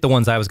you hit the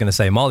ones I was going to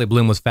say. Molly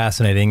Bloom was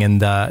fascinating,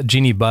 and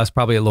Jeannie Buss,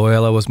 probably at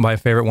Loyola, was my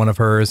favorite one of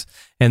hers.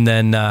 And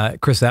then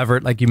Chris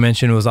Evert, like you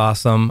mentioned, was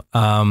awesome.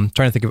 Trying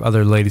to think of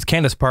other ladies.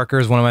 Candace Parker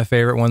is one of my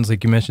favorite ones,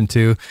 like you mentioned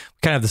too. We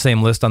kind of have the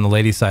same list on the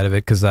ladies side of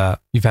it because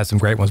you've had some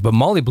great ones. But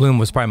Molly Bloom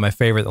was probably my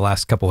favorite the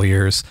last couple of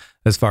years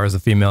as far as the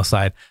female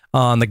side.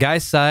 On the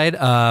guys' side,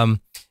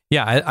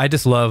 I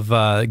just love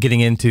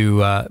getting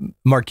into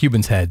Mark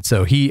Cuban's head.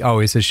 So he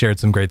always has shared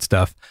some great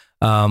stuff.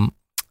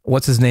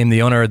 What's his name?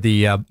 The owner of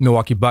the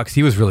Milwaukee Bucks.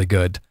 He was really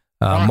good.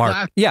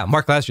 Mark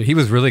Lasseter. He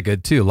was really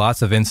good too.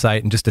 Lots of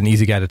insight and just an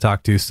easy guy to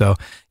talk to. So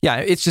yeah,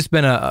 it's just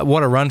been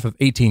what a run for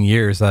 18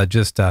 years.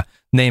 Just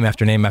name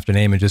after name after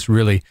name and just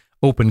really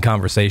open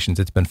conversations.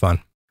 It's been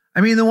fun.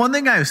 I mean, the one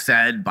thing I've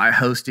said by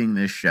hosting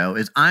this show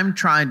is I'm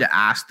trying to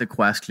ask the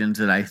questions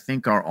that I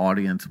think our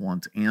audience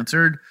wants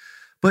answered.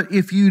 But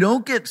if you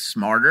don't get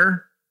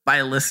smarter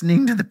by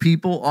listening to the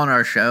people on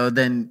our show,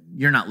 then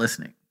you're not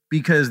listening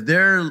because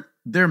they're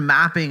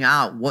mapping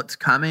out what's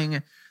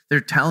coming. They're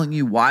telling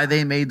you why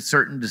they made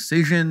certain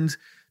decisions.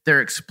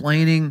 They're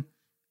explaining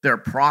their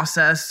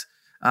process.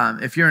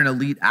 If you're an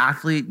elite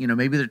athlete,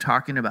 maybe they're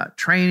talking about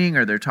training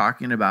or they're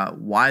talking about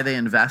why they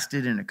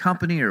invested in a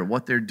company or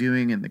what they're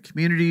doing in the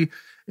community.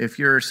 If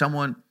you're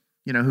someone,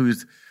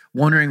 who's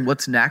wondering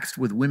what's next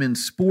with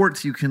women's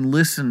sports, you can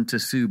listen to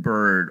Sue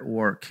Bird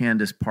or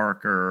Candace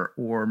Parker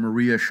or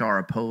Maria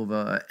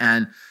Sharapova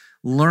and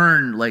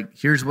learn,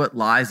 here's what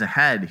lies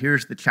ahead.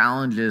 Here's the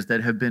challenges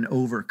that have been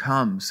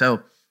overcome.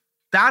 So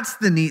that's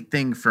the neat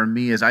thing for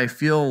me is I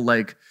feel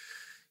like,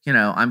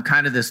 I'm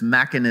kind of this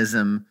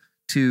mechanism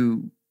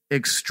to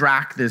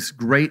extract this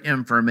great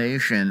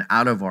information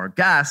out of our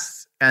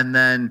guests and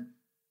then,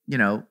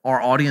 our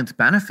audience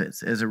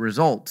benefits as a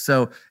result.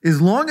 So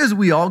as long as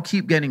we all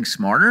keep getting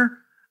smarter,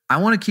 I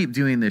want to keep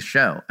doing this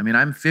show. I mean,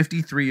 I'm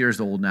 53 years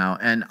old now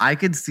and I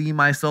could see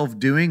myself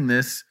doing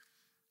this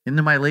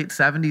into my late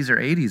 70s or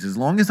 80s. As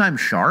long as I'm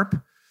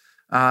sharp,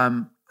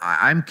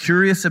 I'm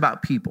curious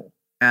about people.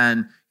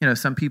 And,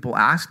 some people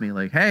ask me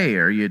hey,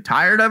 are you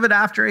tired of it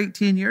after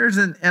 18 years?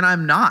 And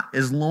I'm not.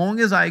 As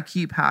long as I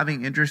keep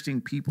having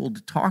interesting people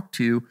to talk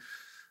to,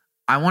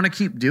 I want to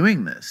keep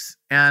doing this.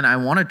 And I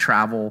want to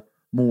travel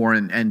more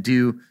and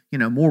do,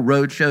 more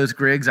road shows,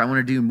 Griggs. I want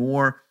to do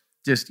more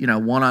just,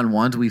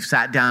 one-on-ones. We've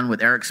sat down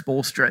with Eric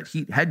Spoelstra at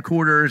Heat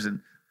headquarters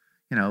and,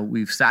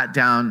 we've sat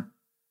down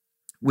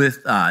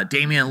with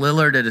Damian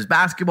Lillard at his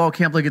basketball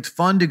camp. It's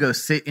fun to go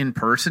sit in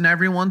person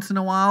every once in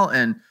a while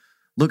and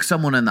look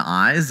someone in the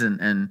eyes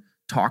and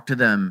talk to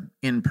them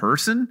in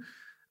person.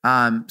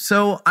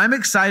 So I'm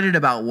excited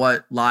about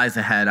what lies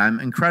ahead.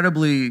 I'm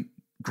incredibly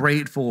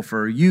grateful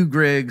for you,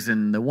 Griggs,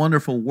 and the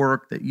wonderful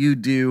work that you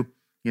do.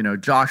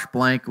 Josh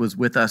Blank was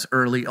with us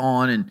early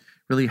on and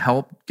really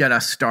helped get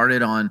us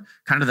started on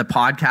kind of the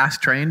podcast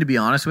train. To be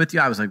honest with you,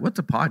 I was like, what's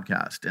a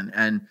podcast?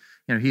 And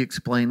he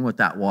explained what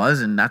that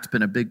was, and that's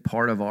been a big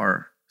part of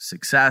our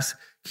success.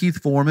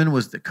 Keith Foreman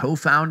was the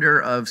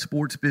co-founder of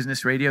Sports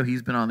Business Radio.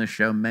 He's been on this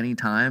show many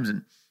times,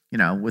 and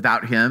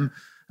without him,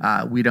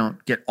 we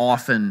don't get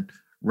off and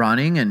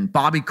running. And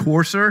Bobby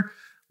Corser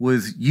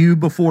was you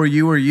before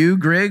you were you,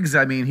 Griggs.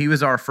 I mean, he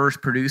was our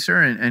first producer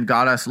and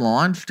got us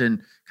launched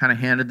and kind of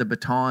handed the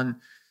baton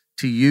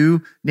to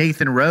you.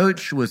 Nathan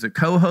Roach was a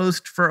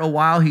co-host for a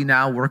while. He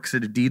now works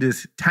at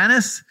Adidas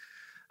Tennis.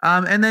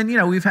 And then,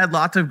 we've had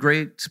lots of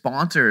great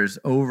sponsors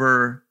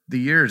over the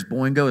years.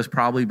 Boingo has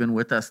probably been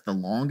with us the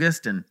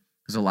longest and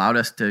has allowed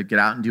us to get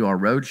out and do our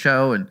road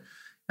show. And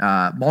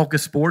Malka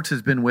Sports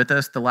has been with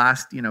us the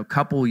last,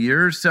 couple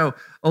years. So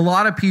a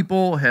lot of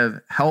people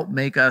have helped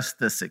make us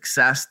the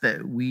success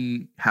that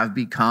we have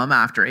become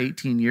after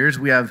 18 years.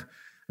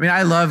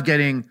 I love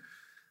getting,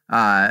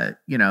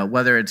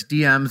 whether it's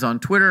DMs on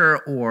Twitter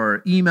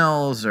or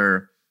emails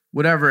or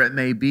whatever it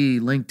may be,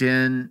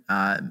 LinkedIn,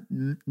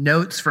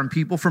 notes from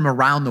people from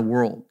around the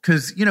world.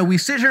 Because, we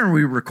sit here and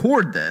we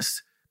record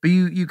this, but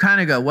you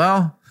kind of go,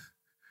 well,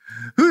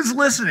 who's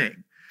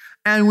listening?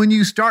 And when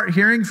you start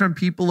hearing from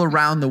people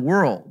around the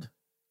world,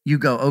 you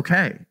go,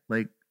 okay,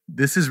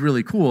 this is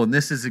really cool. And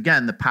this is,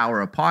 again, the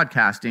power of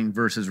podcasting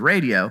versus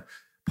radio.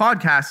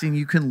 Podcasting,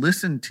 you can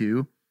listen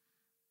to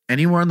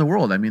anywhere in the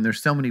world. I mean,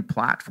 there's so many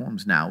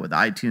platforms now with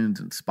iTunes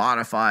and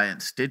Spotify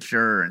and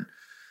Stitcher and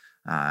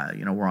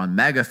we're on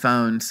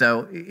Megaphone.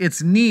 So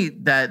it's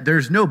neat that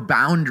there's no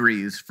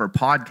boundaries for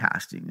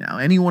podcasting now.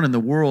 Anyone in the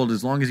world,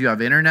 as long as you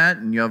have internet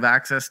and you have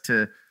access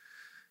to,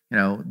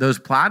 those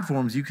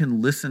platforms, you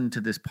can listen to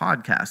this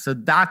podcast. So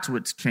that's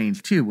what's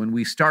changed too. When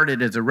we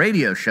started as a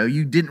radio show,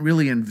 you didn't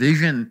really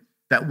envision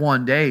that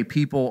one day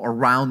people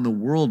around the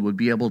world would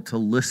be able to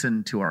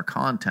listen to our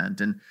content.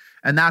 And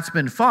that's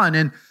been fun.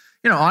 And,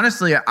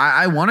 honestly,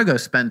 I want to go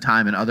spend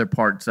time in other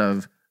parts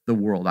of the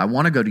world. I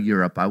want to go to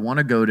Europe. I want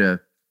to go to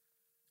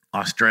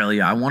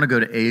Australia. I want to go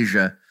to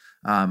Asia.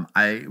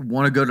 I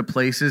want to go to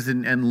places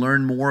and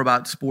learn more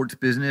about sports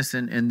business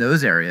in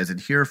those areas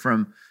and hear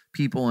from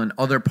people in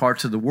other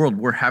parts of the world.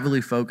 We're heavily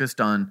focused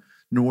on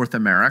North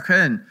America.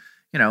 And,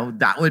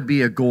 that would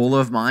be a goal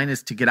of mine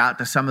is to get out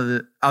to some of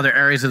the other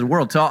areas of the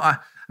world. So,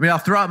 I'll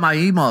throw out my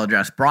email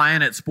address,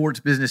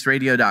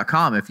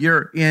 brian@sportsbusinessradio.com. If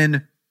you're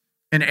in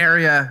an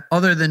area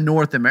other than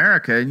North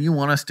America and you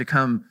want us to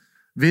come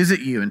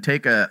visit you and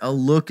take a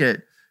look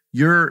at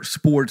your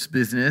sports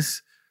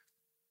business,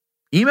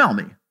 email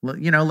me.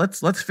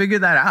 Let's figure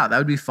that out. That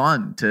would be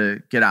fun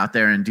to get out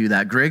there and do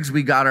that. Griggs,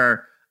 we got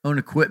our own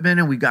equipment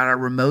and we got our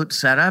remote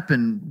setup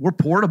and we're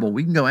portable.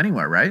 We can go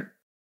anywhere, right?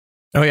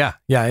 Oh yeah.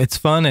 Yeah. It's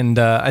fun. And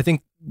I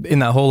think in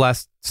that whole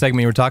last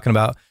segment you were talking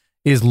about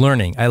is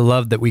learning. I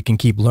love that we can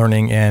keep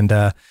learning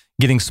and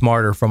getting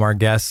smarter from our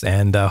guests,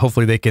 and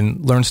hopefully they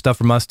can learn stuff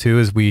from us too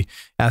as we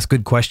ask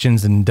good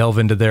questions and delve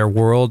into their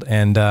world.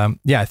 And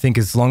I think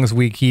as long as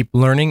we keep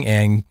learning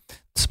and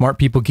smart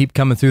people keep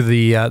coming through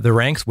the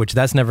ranks, which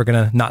that's never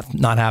going to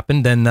not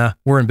happen, then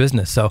we're in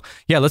business. So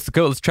yeah, let's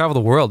go. Let's travel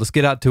the world. Let's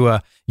get out to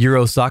a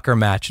Euro soccer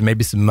match and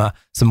maybe some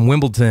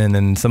Wimbledon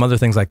and some other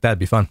things like that. It'd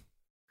be fun.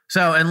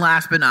 So, and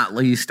last but not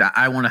least,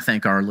 I want to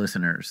thank our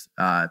listeners,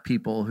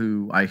 people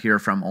who I hear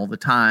from all the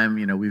time.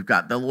 We've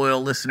got the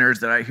loyal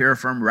listeners that I hear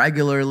from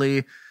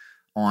regularly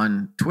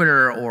on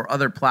Twitter or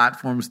other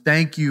platforms.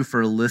 Thank you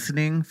for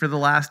listening for the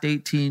last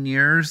 18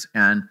 years.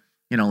 And,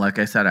 like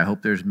I said, I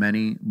hope there's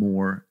many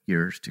more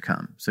years to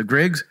come. So,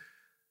 Griggs,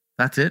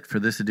 that's it for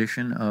this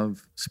edition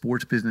of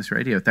Sports Business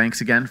Radio. Thanks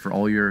again for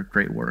all your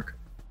great work.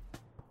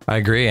 I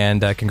agree.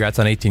 And congrats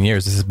on 18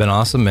 years. This has been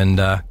awesome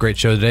and great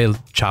show today,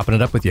 chopping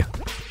it up with you.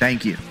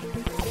 Thank you.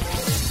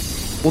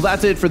 Well,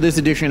 that's it for this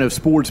edition of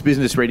Sports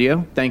Business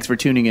Radio. Thanks for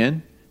tuning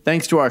in.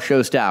 Thanks to our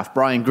show staff,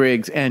 Brian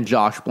Griggs and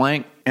Josh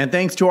Blank. And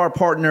thanks to our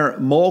partner,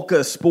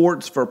 Molka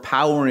Sports, for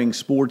powering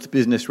Sports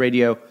Business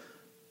Radio.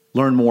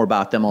 Learn more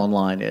about them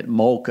online at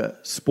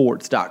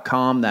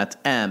molkasports.com. That's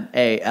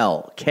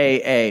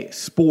MALKA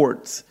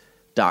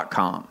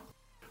sports.com.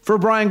 For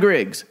Brian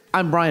Griggs,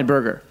 I'm Brian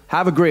Berger.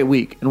 Have a great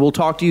week, and we'll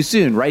talk to you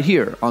soon right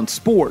here on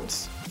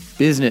Sports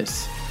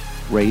Business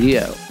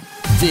Radio.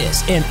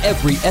 This and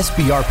every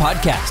SBR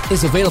podcast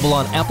is available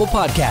on Apple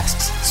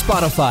Podcasts,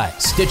 Spotify,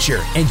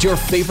 Stitcher, and your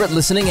favorite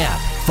listening app.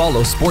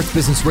 Follow Sports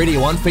Business Radio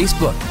on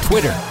Facebook,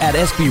 Twitter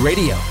 @SB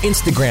Radio,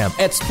 Instagram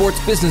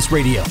 @Sports Business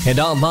Radio, and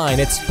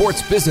online at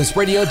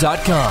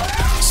sportsbusinessradio.com.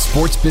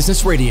 Sports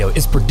Business Radio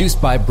is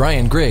produced by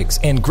Brian Griggs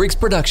and Griggs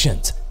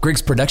Productions,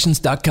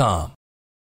 griggsproductions.com.